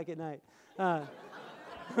house looked like at night.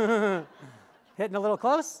 Hitting a little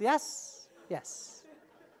close? Yes? Yes.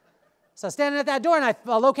 So standing at that door, and I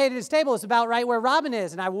located his table. It's about right where Robin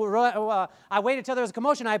is. And I waited till there was a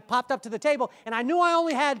commotion. I popped up to the table, and I knew I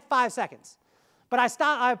only had 5 seconds. But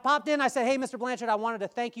I popped in. I said, "Hey, Mr. Blanchard, I wanted to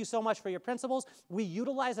thank you so much for your principles. We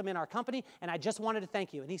utilize them in our company, and I just wanted to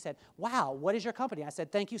thank you." And he said, "Wow, what is your company?" I said,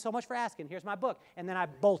 "Thank you so much for asking. Here's my book." And then I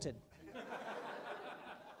bolted.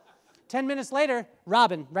 10 minutes later,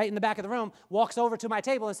 Robin, right in the back of the room, walks over to my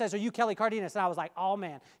table and says, "Are you Kelly Cardenas?" And I was like, "Oh,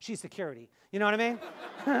 man, she's security." You know what I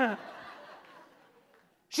mean?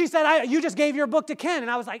 She said, "You just gave your book to Ken."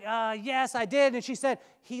 And I was like, "Yes, I did." And she said,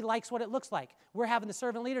 "He likes what it looks like. We're having the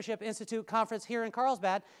Servant Leadership Institute conference here in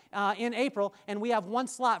Carlsbad in April, and we have 1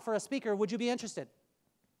 slot for a speaker. Would you be interested?"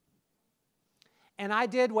 And I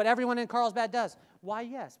did what everyone in Carlsbad does. Why,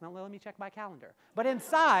 yes. Well, let me check my calendar. But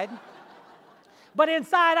inside,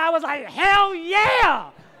 I was like, hell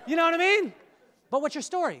yeah! You know what I mean? But what's your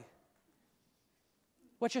story?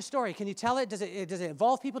 What's your story? Can you tell it? Does it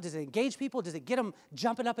involve people? Does it engage people? Does it get them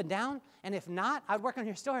jumping up and down? And if not, I'd work on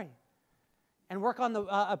your story and work on the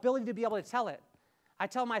ability to be able to tell it. I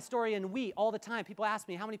tell my story in we all the time. People ask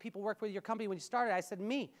me, "How many people worked with your company when you started?" I said,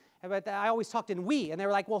 "Me." But I always talked in we. And they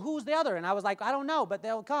were like, "Well, who's the other?" And I was like, "I don't know, but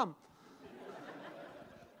they'll come."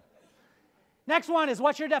 Next one is,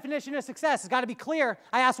 what's your definition of success? It's got to be clear.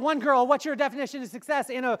 I asked one girl, "What's your definition of success?"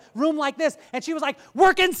 in a room like this, and she was like,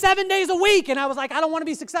 "Working 7 days a week." And I was like, "I don't want to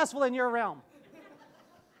be successful in your realm."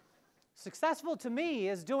 Successful to me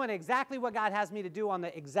is doing exactly what God has me to do on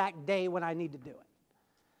the exact day when I need to do it.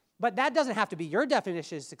 But that doesn't have to be your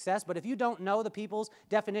definition of success. But if you don't know the people's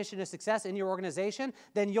definition of success in your organization,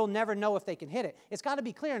 then you'll never know if they can hit it. It's got to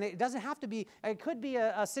be clear, and it doesn't have to be, it could be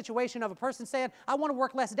a situation of a person saying, "I want to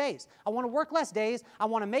work less days. I want to work less days. I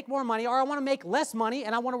want to make more money, or I want to make less money,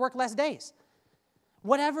 and I want to work less days."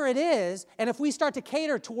 Whatever it is, and if we start to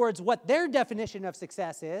cater towards what their definition of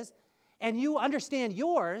success is, and you understand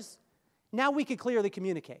yours, now we can clearly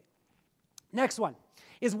communicate. Next one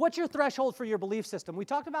is, what's your threshold for your belief system? We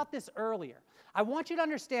talked about this earlier. I want you to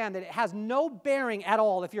understand that it has no bearing at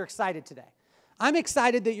all if you're excited today. I'm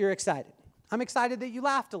excited that you're excited. I'm excited that you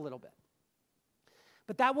laughed a little bit.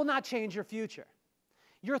 But that will not change your future.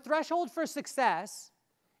 Your threshold for success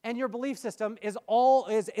and your belief system is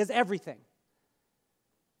everything.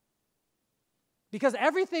 Because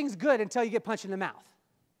everything's good until you get punched in the mouth.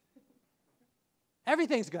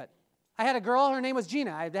 Everything's good. I had a girl, her name was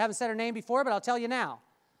Gina. I haven't said her name before, but I'll tell you now.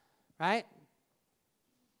 Right?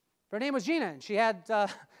 Her name was Gina, and she had,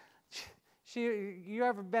 you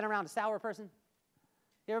ever been around a sour person?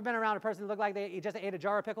 You ever been around a person that looked like they just ate a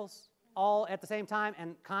jar of pickles all at the same time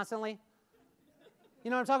and constantly? You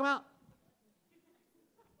know what I'm talking about?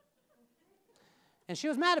 And she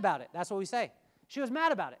was mad about it. That's what we say. She was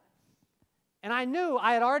mad about it. And I knew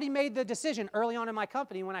I had already made the decision early on in my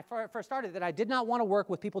company when I first started that I did not want to work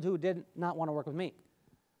with people who did not want to work with me.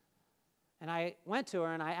 And I went to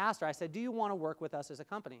her and I asked her, I said, "Do you want to work with us as a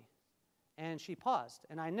company?" And she paused,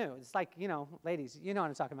 and I knew. It's like, ladies, you know what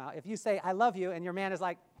I'm talking about. If you say, "I love you," and your man is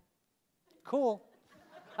like, "Cool,"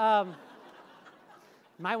 you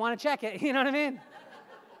might want to check it, you know what I mean?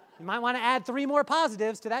 You might want to add 3 more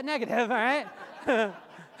positives to that negative, all right?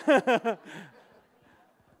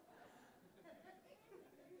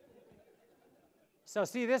 So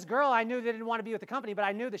see, this girl, I knew they didn't want to be with the company, but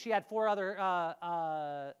I knew that she had 4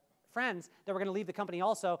 other friends that were going to leave the company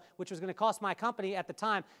also, which was going to cost my company at the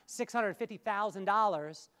time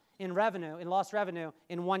 $650,000 in lost revenue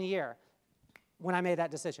in 1 year when I made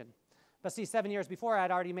that decision. But see, 7 years before, I'd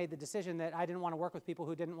already made the decision that I didn't want to work with people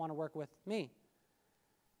who didn't want to work with me.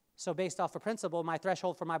 So based off a principle, my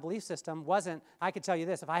threshold for my belief system wasn't, I could tell you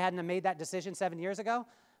this, if I hadn't have made that decision 7 years ago,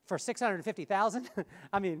 For $650,000,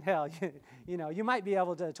 I mean, hell, you might be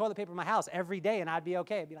able to toilet paper my house every day and I'd be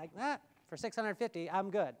okay. I'd be like, for $650, I'm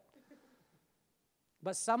good.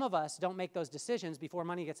 But some of us don't make those decisions before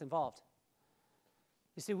money gets involved.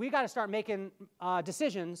 You see, we got to start making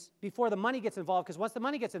decisions before the money gets involved, because once the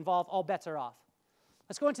money gets involved, all bets are off.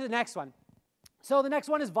 Let's go into the next one. So the next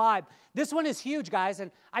one is vibe. This one is huge, guys,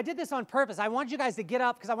 and I did this on purpose. I wanted you guys to get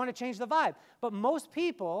up because I want to change the vibe. But most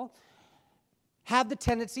people have the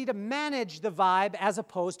tendency to manage the vibe as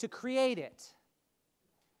opposed to create it.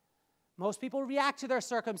 Most people react to their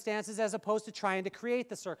circumstances as opposed to trying to create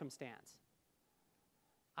the circumstance.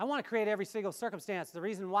 I want to create every single circumstance. The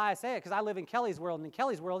reason why I say it, because I live in Kelly's world, and in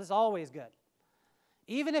Kelly's world, it's always good.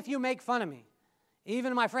 Even if you make fun of me,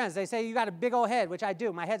 even my friends, they say you got a big old head, which I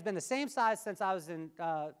do. My head's been the same size since I was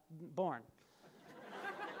born.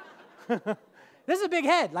 This is a big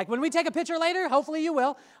head. Like when we take a picture later, hopefully you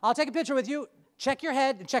will, I'll take a picture with you. Check your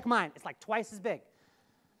head and check mine. It's like twice as big.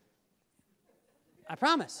 I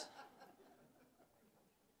promise.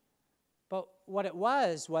 But what it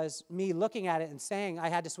was me looking at it and saying I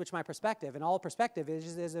had to switch my perspective. And all perspective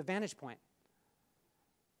is a vantage point.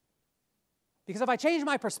 Because if I change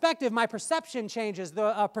my perspective, my perception changes.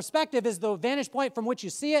 The perspective is the vantage point from which you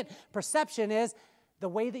see it. Perception is the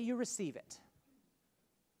way that you receive it.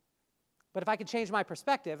 But if I could change my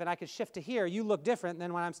perspective and I could shift to here, you look different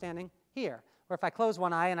than when I'm standing here. Or if I close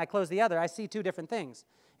one eye and I close the other, I see two different things.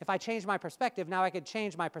 If I change my perspective, now I could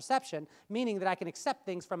change my perception, meaning that I can accept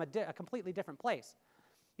things from a completely different place.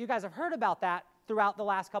 You guys have heard about that throughout the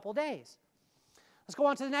last couple days. Let's go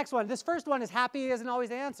on to the next one. This first one is happy isn't always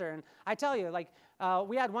the answer. And I tell you,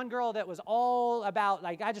 we had one girl that was all about,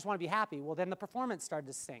 I just want to be happy. Well, then the performance started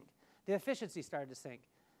to sink. The efficiency started to sink.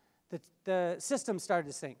 The system started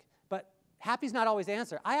to sink. But happy's not always the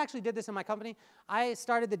answer. I actually did this in my company. I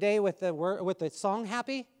started the day with the song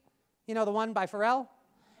Happy, the one by Pharrell.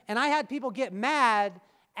 And I had people get mad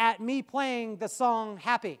at me playing the song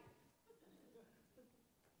Happy.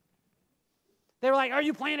 They were like, are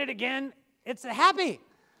you playing it again? It's happy.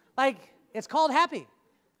 It's called Happy.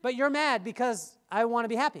 But you're mad because I want to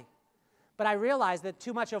be happy. But I realized that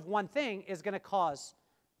too much of one thing is going to cause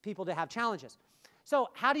people to have challenges. So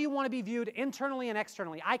how do you want to be viewed internally and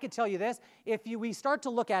externally? I could tell you this. If we start to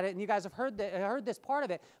look at it, and you guys have heard this part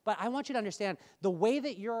of it, but I want you to understand the way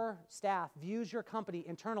that your staff views your company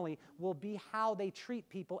internally will be how they treat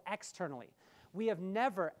people externally. We have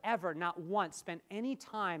never, ever, not once spent any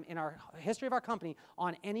time in our history of our company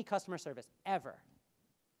on any customer service, ever.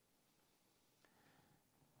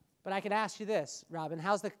 But I could ask you this, Robin,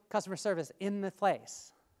 how's the customer service in the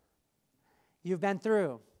place? You've been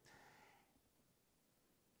through.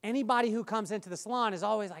 Anybody who comes into the salon is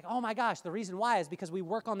always like, oh my gosh, the reason why is because we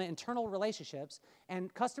work on the internal relationships,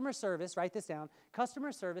 and customer service, write this down,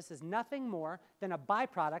 customer service is nothing more than a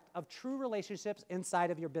byproduct of true relationships inside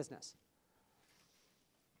of your business.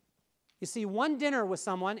 You see, one dinner with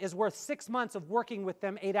someone is worth 6 months of working with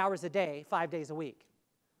them 8 hours a day, 5 days a week.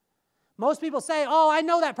 Most people say, oh, I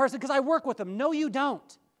know that person because I work with them. No, you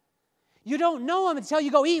don't. You don't know them until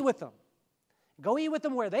you go eat with them. Go eat with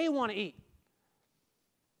them where they want to eat.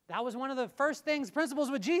 That was one of the first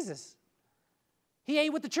principles with Jesus. He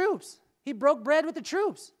ate with the troops. He broke bread with the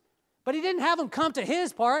troops. But he didn't have them come to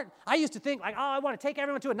his part. I used to think I want to take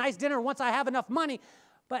everyone to a nice dinner once I have enough money.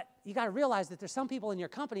 But you got to realize that there's some people in your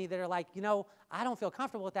company that are like, I don't feel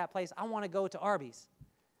comfortable with that place. I want to go to Arby's.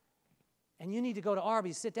 And you need to go to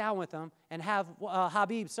Arby's, sit down with them, and have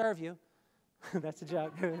Habib serve you. That's a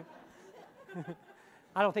joke.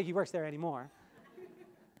 I don't think he works there anymore.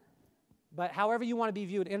 But however you want to be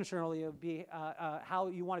viewed internally, it'll be how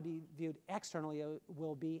you want to be viewed externally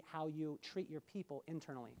will be how you treat your people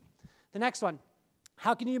internally. The next one,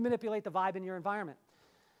 how can you manipulate the vibe in your environment?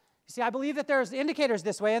 You see, I believe that there's indicators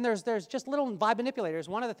this way, and there's just little vibe manipulators.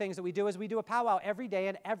 One of the things that we do is we do a powwow every day,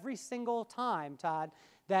 and every single time, Todd,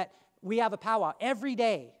 that we have a powwow, every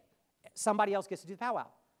day, somebody else gets to do the powwow.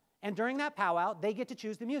 And during that powwow, they get to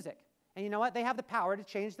choose the music. And you know what? They have the power to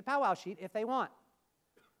change the powwow sheet if they want.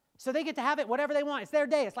 So they get to have it whatever they want. It's their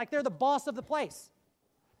day. It's like they're the boss of the place.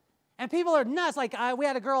 And people are nuts. We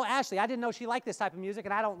had a girl, Ashley. I didn't know she liked this type of music,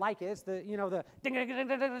 and I don't like it. It's the ding, ding, ding, ding,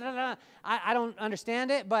 ding, ding. I don't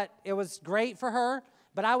understand it, but it was great for her.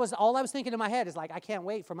 But all I was thinking in my head is I can't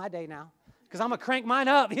wait for my day now because I'm going to crank mine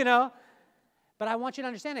up, But I want you to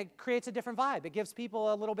understand it creates a different vibe. It gives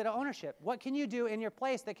people a little bit of ownership. What can you do in your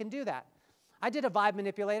place that can do that? I did a vibe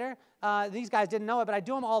manipulator. These guys didn't know it, but I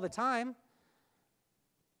do them all the time.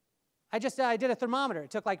 I did a thermometer.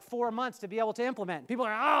 It took like 4 months to be able to implement. People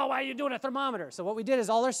are, oh, why are you doing a thermometer? So what we did is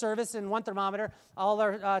all our service in one thermometer, all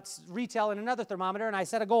our retail in another thermometer, and I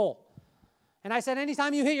set a goal. And I said,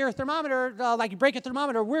 anytime you hit your thermometer, like you break a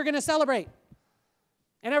thermometer, we're going to celebrate.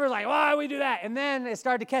 And everyone's like, why do we do that? And then it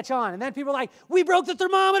started to catch on. And then people were like, we broke the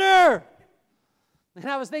thermometer. And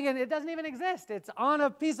I was thinking, it doesn't even exist. It's on a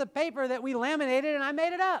piece of paper that we laminated, and I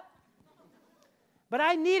made it up. But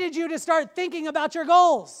I needed you to start thinking about your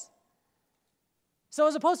goals. So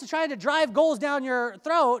as opposed to trying to drive goals down your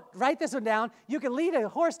throat, write this one down. You can lead a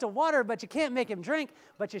horse to water, but you can't make him drink,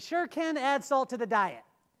 but you sure can add salt to the diet.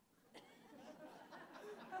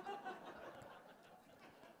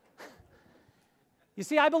 You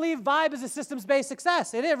see, I believe Vibe is a systems-based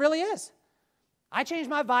success. It really is. I changed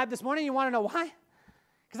my Vibe this morning. You want to know why?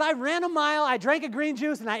 Because I ran a mile, I drank a green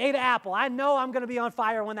juice, and I ate an apple. I know I'm going to be on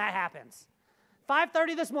fire when that happens.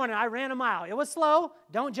 5:30 this morning, I ran a mile. It was slow.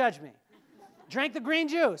 Don't judge me. Drank the green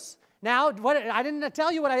juice. Now, I didn't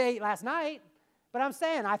tell you what I ate last night, but I'm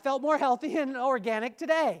saying I felt more healthy and organic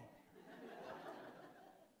today.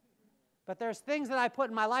 But there's things that I put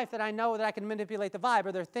in my life that I know that I can manipulate the vibe,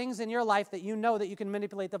 or there are things in your life that you know that you can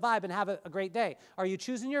manipulate the vibe and have a great day. Are you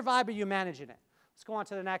choosing your vibe or are you managing it? Let's go on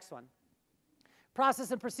to the next one.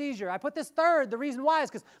 Process and procedure. I put this third. The reason why is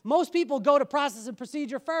because most people go to process and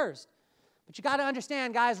procedure first. But you got to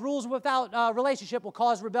understand, guys, rules without relationship will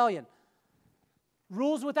cause rebellion.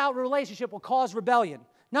 Rules without relationship will cause rebellion.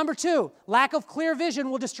 Number 2, lack of clear vision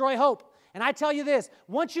will destroy hope. And I tell you this,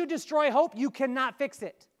 once you destroy hope, you cannot fix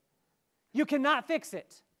it. You cannot fix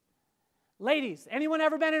it. Ladies, anyone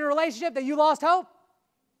ever been in a relationship that you lost hope?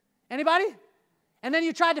 Anybody? And then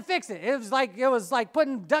you tried to fix it. It was like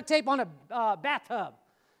putting duct tape on a bathtub.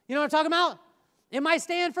 You know what I'm talking about? It might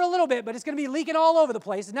stand for a little bit, but it's going to be leaking all over the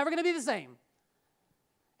place. It's never going to be the same.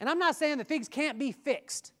 And I'm not saying that things can't be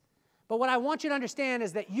fixed. But what I want you to understand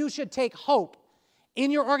is that you should take hope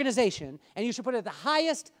in your organization and you should put it at the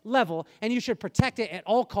highest level and you should protect it at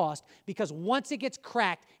all costs, because once it gets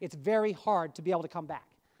cracked, it's very hard to be able to come back.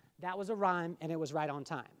 That was a rhyme and it was right on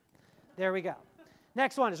time. There we go.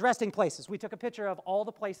 Next one is resting places. We took a picture of all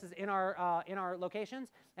the places in our locations,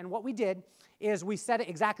 and what we did is we set it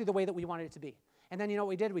exactly the way that we wanted it to be. And then you know what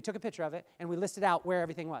we did? We took a picture of it and we listed out where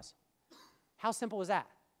everything was. How simple was that?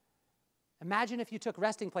 Imagine if you took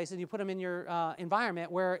resting places and you put them in your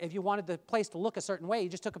environment where if you wanted the place to look a certain way, you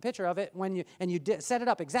just took a picture of it set it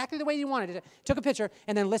up exactly the way you wanted it, took a picture,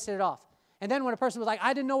 and then listed it off. And then when a person was like,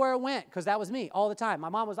 I didn't know where it went, because that was me all the time. My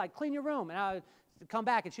mom was like, clean your room. And I would come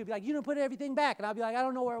back and she'd be like, you didn't put everything back. And I'd be like, I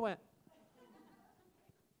don't know where it went.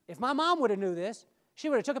 If my mom would have knew this, she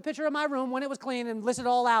would have took a picture of my room when it was clean and listed it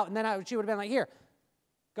all out, and then she would have been like, here,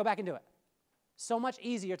 go back and do it. So much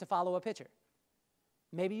easier to follow a picture.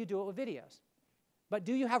 Maybe you do it with videos. But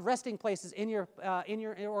do you have resting places in your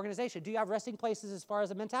organization? Do you have resting places as far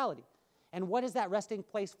as a mentality? And what is that resting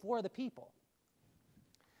place for the people?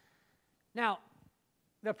 Now,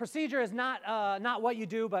 the procedure is not what you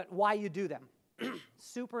do, but why you do them.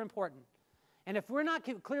 Super important. And if we're not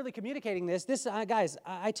clearly communicating this, guys,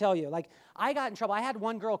 I tell you, like, I got in trouble. I had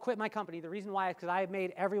one girl quit my company. The reason why is because I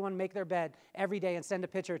made everyone make their bed every day and send a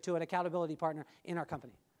picture to an accountability partner in our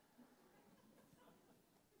company.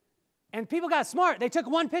 And people got smart. They took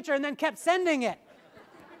one picture and then kept sending it.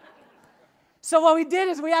 So what we did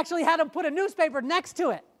is we actually had them put a newspaper next to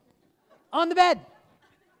it on the bed.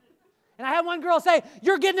 And I had one girl say,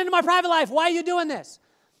 you're getting into my private life. Why are you doing this?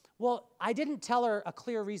 Well, I didn't tell her a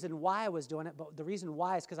clear reason why I was doing it, but the reason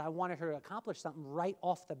why is because I wanted her to accomplish something right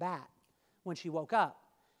off the bat when she woke up.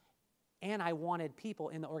 And I wanted people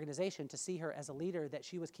in the organization to see her as a leader, that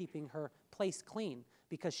she was keeping her place clean,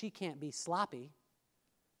 because she can't be sloppy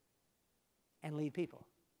and lead people.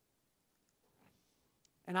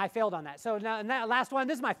 And I failed on that. So now, and that last one,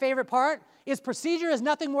 this is my favorite part, is procedure is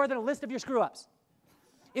nothing more than a list of your screw-ups.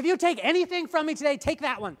 If you take anything from me today, take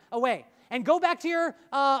that one away. And go back to your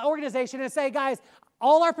organization and say, guys,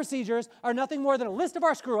 all our procedures are nothing more than a list of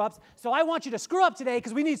our screw-ups, so I want you to screw up today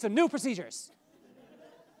because we need some new procedures.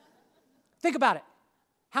 Think about it.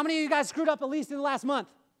 How many of you guys screwed up at least in the last month?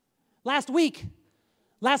 Last week?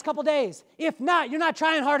 Last couple days? If not, you're not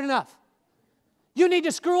trying hard enough. You need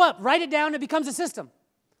to screw up. Write it down. It becomes a system.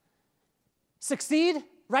 Succeed.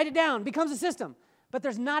 Write it down. Becomes a system. But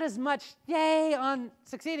there's not as much yay on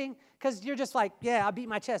succeeding, because you're just like, yeah, I'll beat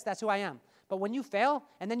my chest. That's who I am. But when you fail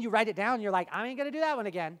and then you write it down, you're like, I ain't going to do that one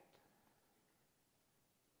again.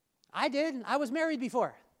 I did. I was married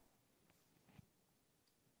before.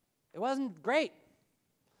 It wasn't great.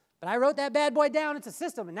 But I wrote that bad boy down. It's a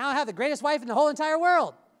system. And now I have the greatest wife in the whole entire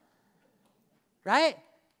world. Right?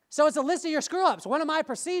 So it's a list of your screw-ups. One of my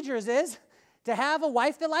procedures is to have a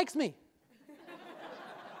wife that likes me.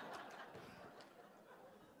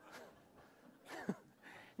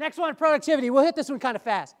 Next one, productivity. We'll hit this one kind of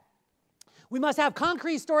fast. We must have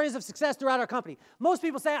concrete stories of success throughout our company. Most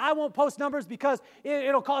people say, I won't post numbers because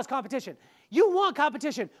it'll cause competition. You want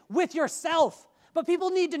competition with yourself, but people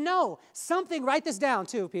need to know something. Write this down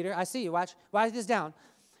too, Peter. I see you. Watch. Write this down.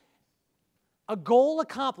 A goal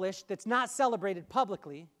accomplished that's not celebrated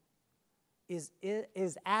publicly is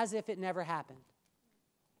as if it never happened.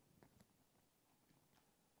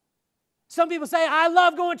 Some people say, I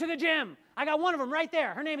love going to the gym. I got one of them right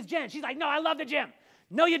there. Her name is Jen. She's like, no, I love the gym.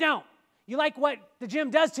 No, you don't. You like what the gym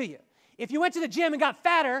does to you. If you went to the gym and got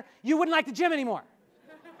fatter, you wouldn't like the gym anymore.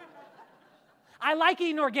 I like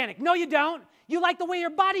eating organic. No, you don't. You like the way your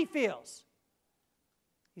body feels.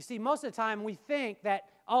 You see, most of the time we think that,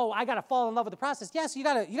 oh, I got to fall in love with the process. Yes, you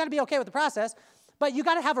got to be okay with the process, but you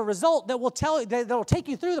got to have a result that will take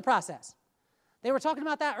you through the process. They were talking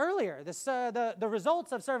about that earlier. The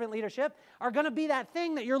results of servant leadership are going to be that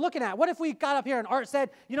thing that you're looking at. What if we got up here and Art said,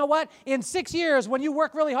 you know what? In 6 years, when you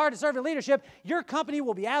work really hard at servant leadership, your company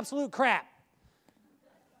will be absolute crap.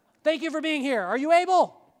 Thank you for being here. Are you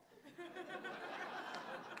able?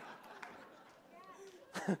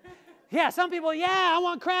 Yeah, some people, yeah, I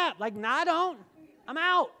want crap. Like, nah, I don't. I'm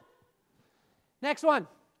out. Next one.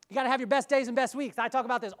 You got to have your best days and best weeks. I talk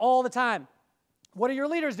about this all the time. What are your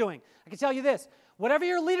leaders doing? I can tell you this. Whatever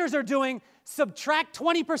your leaders are doing, subtract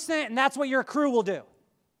 20%, and that's what your crew will do.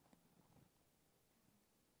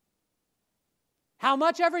 How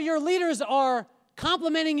much ever your leaders are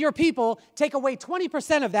complimenting your people, take away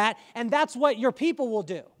 20% of that, and that's what your people will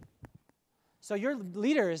do. So your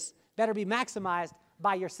leaders better be maximized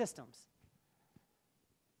by your systems.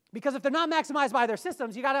 Because if they're not maximized by their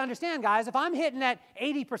systems, you got to understand, guys, if I'm hitting at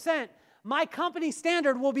 80%, my company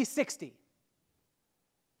standard will be 60.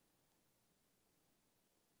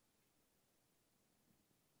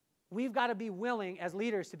 We've got to be willing as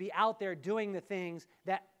leaders to be out there doing the things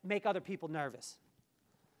that make other people nervous.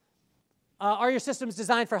 Are your systems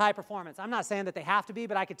designed for high performance? I'm not saying that they have to be,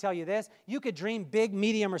 but I could tell you this. You could dream big,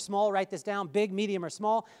 medium, or small. Write this down, big, medium, or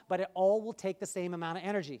small, but it all will take the same amount of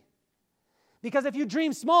energy. Because if you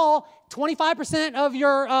dream small, 25% of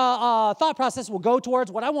your thought process will go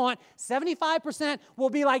towards what I want. 75%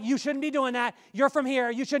 will be like, you shouldn't be doing that. You're from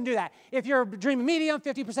here. You shouldn't do that. If you're dreaming medium,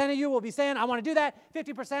 50% of you will be saying, I want to do that.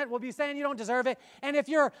 50% will be saying, you don't deserve it. And if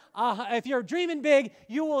you're dreaming big,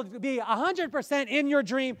 you will be 100% in your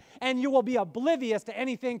dream, and you will be oblivious to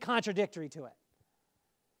anything contradictory to it.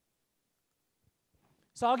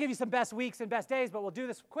 So I'll give you some best weeks and best days, but we'll do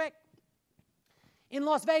this quick. In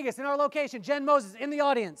Las Vegas, in our location, Jen Moses in the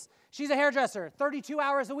audience. She's a hairdresser, 32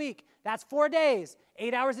 hours a week. That's 4 days,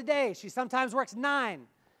 8 hours a day. She sometimes works 9.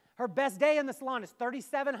 Her best day in the salon is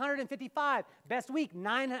 $3,755. Best week,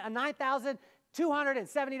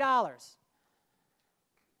 $9,270.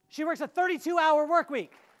 She works a 32-hour work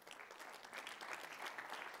week.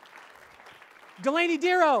 Delaney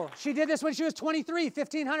Diro, she did this when she was 23,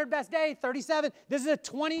 1,500 best day, 37. This is a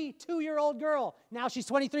 22-year-old girl. Now she's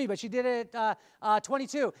 23, but she did it at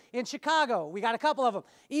 22. In Chicago, we got a couple of them.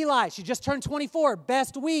 Eli, she just turned 24.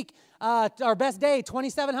 Best week, or best day,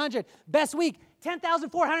 2,700. Best week,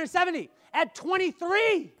 10,470 at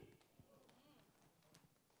 23.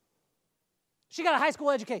 She got a high school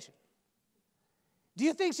education. Do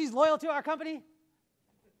you think she's loyal to our company?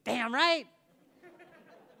 Damn right.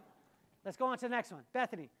 Let's go on to the next one.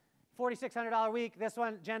 Bethany, $4,600 a week. This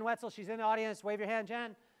one, Jen Wetzel, she's in the audience. Wave your hand,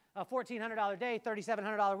 Jen. $1,400 a day,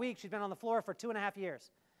 $3,700 a week. She's been on the floor for 2.5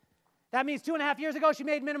 years. That means 2.5 years ago, she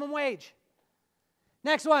made minimum wage.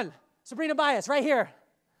 Next one, Sabrina Bias, right here.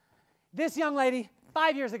 This young lady,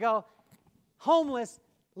 5 years ago, homeless,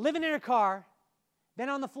 living in her car, been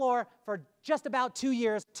on the floor for just about 2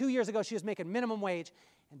 years. 2 years ago, she was making minimum wage.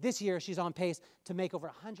 And this year, she's on pace to make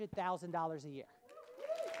over $100,000 a year.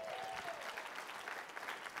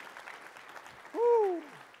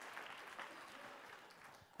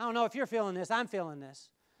 I don't know if you're feeling this. I'm feeling this.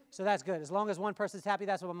 So that's good. As long as one person's happy,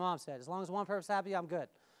 that's what my mom said. As long as one person's happy, I'm good.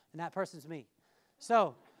 And that person's me.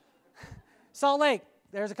 So, Salt Lake,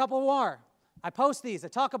 there's a couple more. I post these. I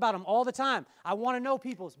talk about them all the time. I want to know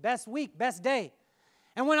people's best week, best day.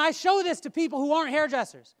 And when I show this to people who aren't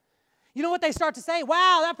hairdressers, you know what they start to say?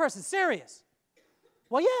 Wow, that person's serious.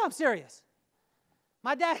 Well, yeah, I'm serious.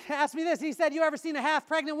 My dad asked me this. He said, you ever seen a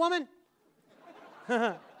half-pregnant woman?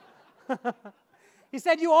 He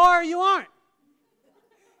said, you are or you aren't.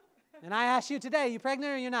 And I ask you today, you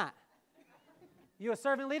pregnant or you're not? You a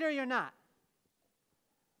servant leader or you're not?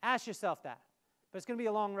 Ask yourself that. But it's going to be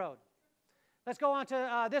a long road. Let's go on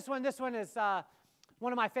to this one. This one is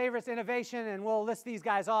one of my favorites, innovation, and we'll list these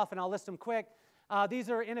guys off, and I'll list them quick.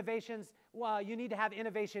 These are innovations. You need to have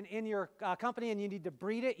innovation in your company, and you need to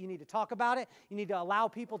breed it. You need to talk about it. You need to allow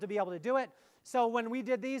people to be able to do it. So when we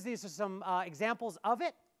did these are some examples of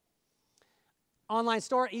it. Online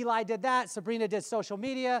store, Eli did that. Sabrina did social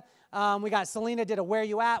media. We got Selena did a Where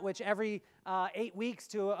You At, which every 8 weeks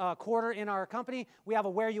to a quarter in our company, we have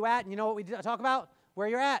a Where You At. And you know what we talk about? Where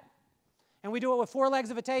you're at. And we do it with 4 legs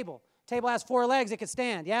of a table. Table has 4 legs, it can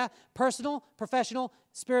stand, yeah? Personal, professional,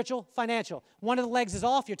 spiritual, financial. One of the legs is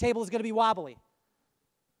off, your table is going to be wobbly.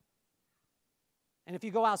 And if you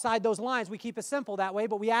go outside those lines, we keep it simple that way,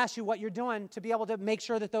 but we ask you what you're doing to be able to make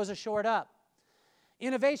sure that those are shored up.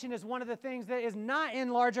 Innovation is one of the things that is not in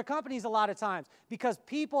larger companies a lot of times because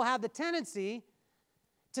people have the tendency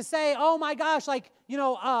to say, oh my gosh, like, you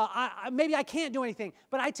know, maybe I can't do anything.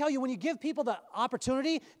 But I tell you, when you give people the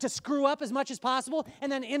opportunity to screw up as much as possible and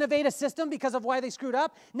then innovate a system because of why they screwed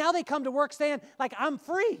up, now they come to work saying, like, I'm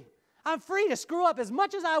free. I'm free to screw up as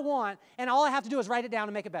much as I want, and all I have to do is write it down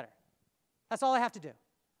and make it better. That's all I have to do.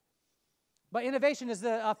 But innovation is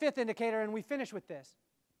the 5th indicator, and we finish with this.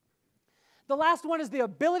 The last one is the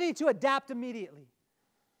ability to adapt immediately.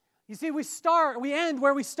 You see, we end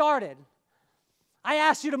where we started. I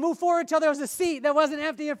asked you to move forward until there was a seat that wasn't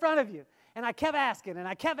empty in front of you. And I kept asking, and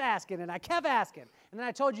I kept asking, and I kept asking. And then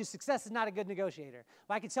I told you success is not a good negotiator.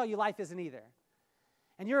 Well, I can tell you life isn't either.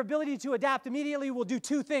 And your ability to adapt immediately will do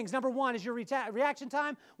 2 things. Number 1 is your reaction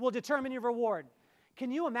time will determine your reward.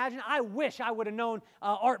 Can you imagine? I wish I would have known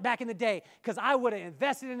art back in the day because I would have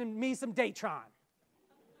invested in me some Datron.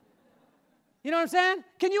 You know what I'm saying?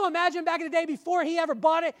 Can you imagine back in the day before he ever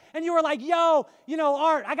bought it and you were like, yo, you know,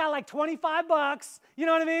 Art, I got like $25. You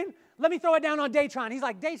know what I mean? Let me throw it down on Datron. He's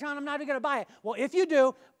like, Datron, I'm not even going to buy it. Well, if you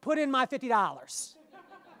do, put in my $50.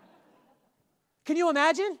 Can you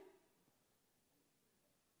imagine?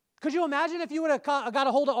 Could you imagine if you would have got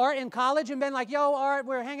a hold of Art in college and been like, yo, Art,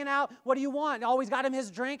 we're hanging out. What do you want? Always got him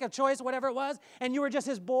his drink of choice, whatever it was, and you were just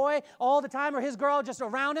his boy all the time or his girl just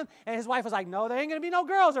around him, and his wife was like, no, there ain't going to be no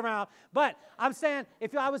girls around. But I'm saying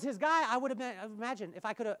if I was his guy, I would have been, imagine if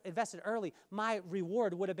I could have invested early, my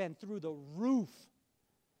reward would have been through the roof.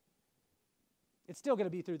 It's still going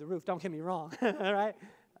to be through the roof, don't get me wrong, all right?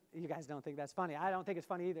 You guys don't think that's funny. I don't think it's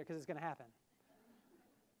funny either because it's going to happen.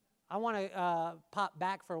 I want to pop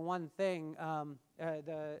back for one thing.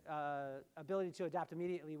 The ability to adapt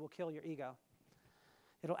immediately will kill your ego.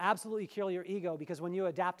 It'll absolutely kill your ego because when you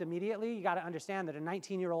adapt immediately, you got to understand that a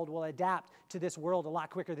 19-year-old will adapt to this world a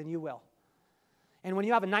lot quicker than you will. And when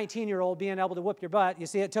you have a 19-year-old being able to whoop your butt, you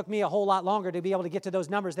see, it took me a whole lot longer to be able to get to those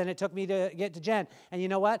numbers than it took me to get to Jen. And you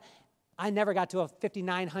know what? I never got to a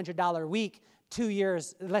 $5,900 a week 2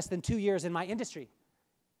 years, less than 2 years in my industry.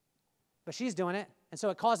 But she's doing it. And so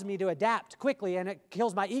it causes me to adapt quickly, and it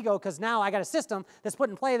kills my ego because now I got a system that's put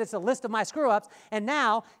in play that's a list of my screw-ups, and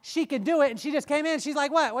now she can do it, and she just came in. She's like,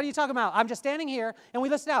 what? What are you talking about? I'm just standing here, and we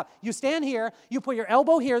list it out. You stand here. You put your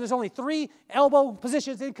elbow here. There's only 3 elbow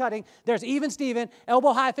positions in cutting. There's even Steven,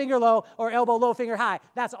 elbow high, finger low, or elbow low, finger high.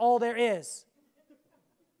 That's all there is.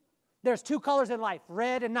 There's 2 colors in life,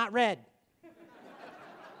 red and not red.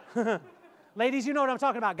 Ladies, you know what I'm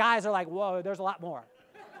talking about. Guys are like, whoa, there's a lot more.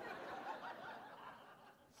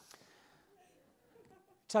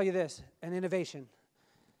 Tell you this, an innovation.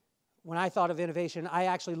 When I thought of innovation, I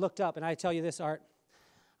actually looked up, and I tell you this, Art.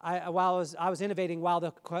 I was innovating while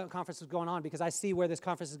the conference was going on because I see where this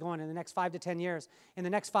conference is going in the next 5 to 10 years. In the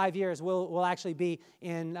next 5 years, we'll actually be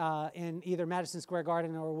in either Madison Square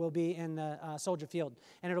Garden or we'll be in the Soldier Field,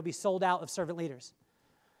 and it'll be sold out of servant leaders.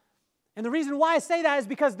 And the reason why I say that is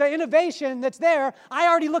because the innovation that's there, I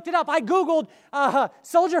already looked it up. I Googled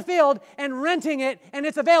Soldier Field and renting it, and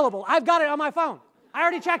it's available. I've got it on my phone. I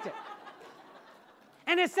already checked it.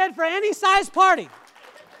 And it said for any size party.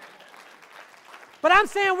 But I'm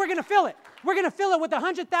saying we're going to fill it. We're going to fill it with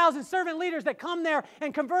 100,000 servant leaders that come there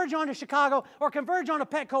and converge onto Chicago or converge onto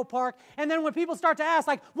Petco Park. And then when people start to ask,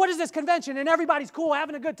 like, what is this convention? And everybody's cool,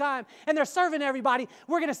 having a good time, and they're serving everybody,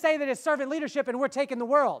 we're going to say that it's servant leadership and we're taking the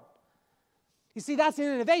world. You see, that's an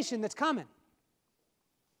innovation that's coming.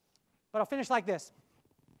 But I'll finish like this.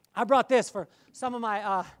 I brought this for some of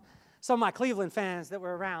my Cleveland fans that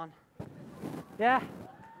were around. Yeah?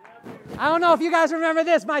 I don't know if you guys remember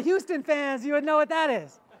this. My Houston fans, you would know what that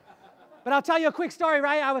is. But I'll tell you a quick story,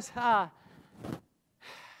 right? I was,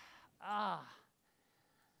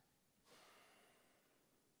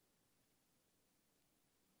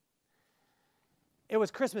 it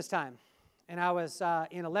was Christmas time, and I was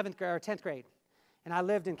in 11th grade or 10th grade. And I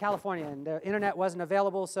lived in California, and the internet wasn't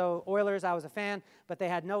available, so Oilers, I was a fan, but they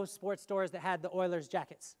had no sports stores that had the Oilers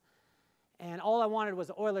jackets. And all I wanted was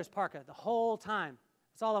the Oilers parka the whole time.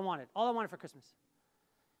 That's all I wanted for Christmas.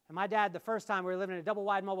 And my dad, the first time, we were living in a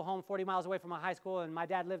double-wide mobile home 40 miles away from my high school, and my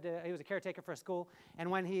dad he was a caretaker for a school,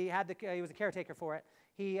 and when he was a caretaker for it,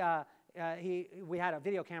 we had a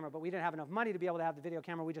video camera, but we didn't have enough money to be able to have the video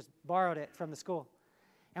camera. We just borrowed it from the school.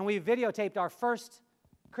 And we videotaped our first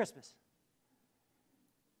Christmas.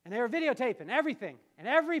 And they were videotaping everything, and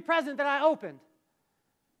every present that I opened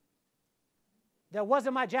that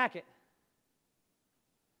wasn't my jacket,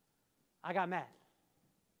 I got mad.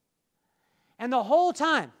 And the whole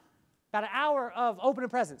time, about an hour of opening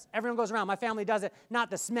presents, everyone goes around. My family does it, not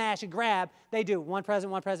the smash and grab. They do one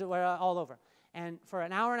present, all over. And for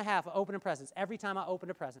an hour and a half of opening presents, every time I opened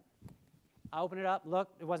a present, I opened it up,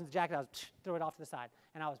 looked, it wasn't the jacket, I was threw it off to the side.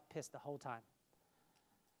 And I was pissed the whole time.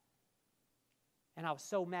 And I was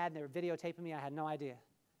so mad, and they were videotaping me, I had no idea.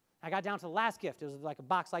 I got down to the last gift. It was like a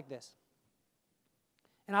box like this.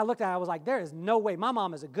 And I looked at it, I was like, there is no way. My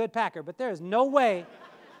mom is a good packer, but there is no way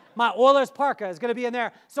my Oilers parka is going to be in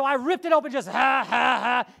there. So I ripped it open, just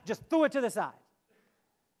just threw it to the side.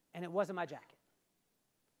 And it wasn't my jacket.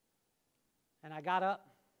 And I got up.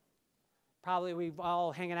 Probably we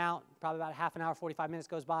all hanging out. Probably about a half an hour, 45 minutes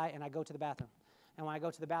goes by, and I go to the bathroom. And when I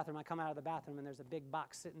go to the bathroom, I come out of the bathroom, and there's a big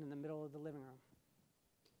box sitting in the middle of the living room.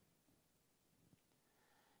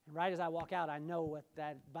 And right as I walk out, I know what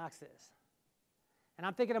that box is. And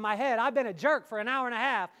I'm thinking in my head, I've been a jerk for an hour and a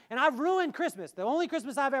half, and I've ruined Christmas, the only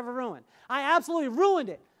Christmas I've ever ruined. I absolutely ruined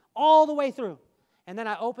it all the way through. And then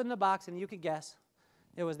I opened the box, and you could guess,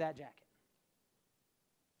 it was that jacket.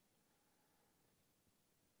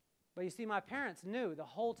 But you see, my parents knew the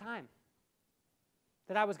whole time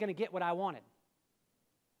that I was going to get what I wanted.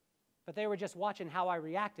 But they were just watching how I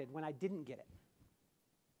reacted when I didn't get it.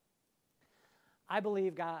 I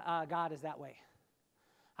believe God is that way.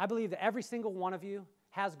 I believe that every single one of you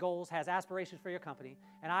has goals, has aspirations for your company,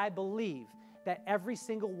 and I believe that every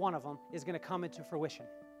single one of them is going to come into fruition.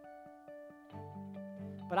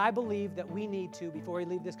 But I believe that we need to, before we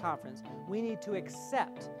leave this conference, we need to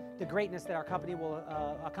accept the greatness that our company will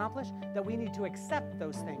accomplish, that we need to accept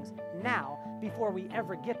those things now before we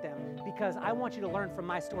ever get them, because I want you to learn from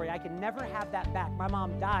my story. I can never have that back. My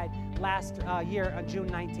mom died last year on June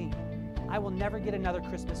 19th. I will never get another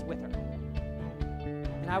Christmas with her.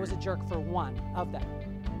 And I was a jerk for one of them.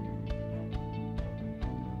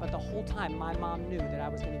 But the whole time, my mom knew that I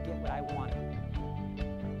was going to get what I wanted.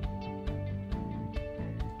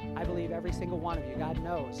 I believe every single one of you, God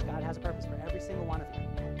knows, God has a purpose for every single one of you.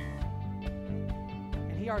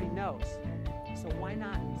 And He already knows. So why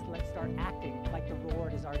not let's start acting like the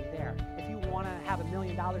reward is already there? If you want to have $1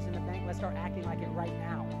 million in the bank, let's start acting like it right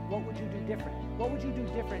now. What would you do different? What would you do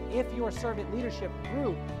different if your servant leadership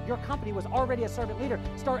grew? Your company was already a servant leader.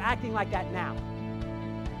 Start acting like that now.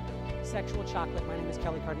 Sexual chocolate. My name is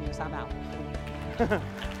Kelly Cardenas. I'm out. Come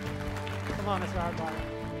on, Mr. Hardwater.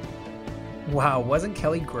 Wow, wasn't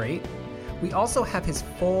Kelly great? We also have his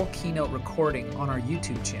full keynote recording on our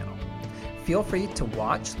YouTube channel. Feel free to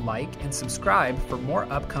watch, like, and subscribe for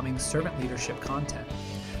more upcoming servant leadership content.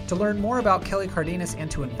 To learn more about Kelly Cardenas and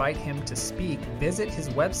to invite him to speak, visit his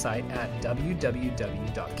website at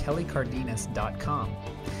www.kellycardenas.com.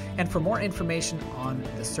 And for more information on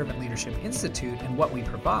the Servant Leadership Institute and what we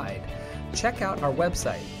provide, check out our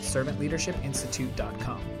website,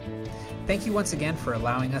 servantleadershipinstitute.com. Thank you once again for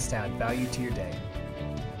allowing us to add value to your day.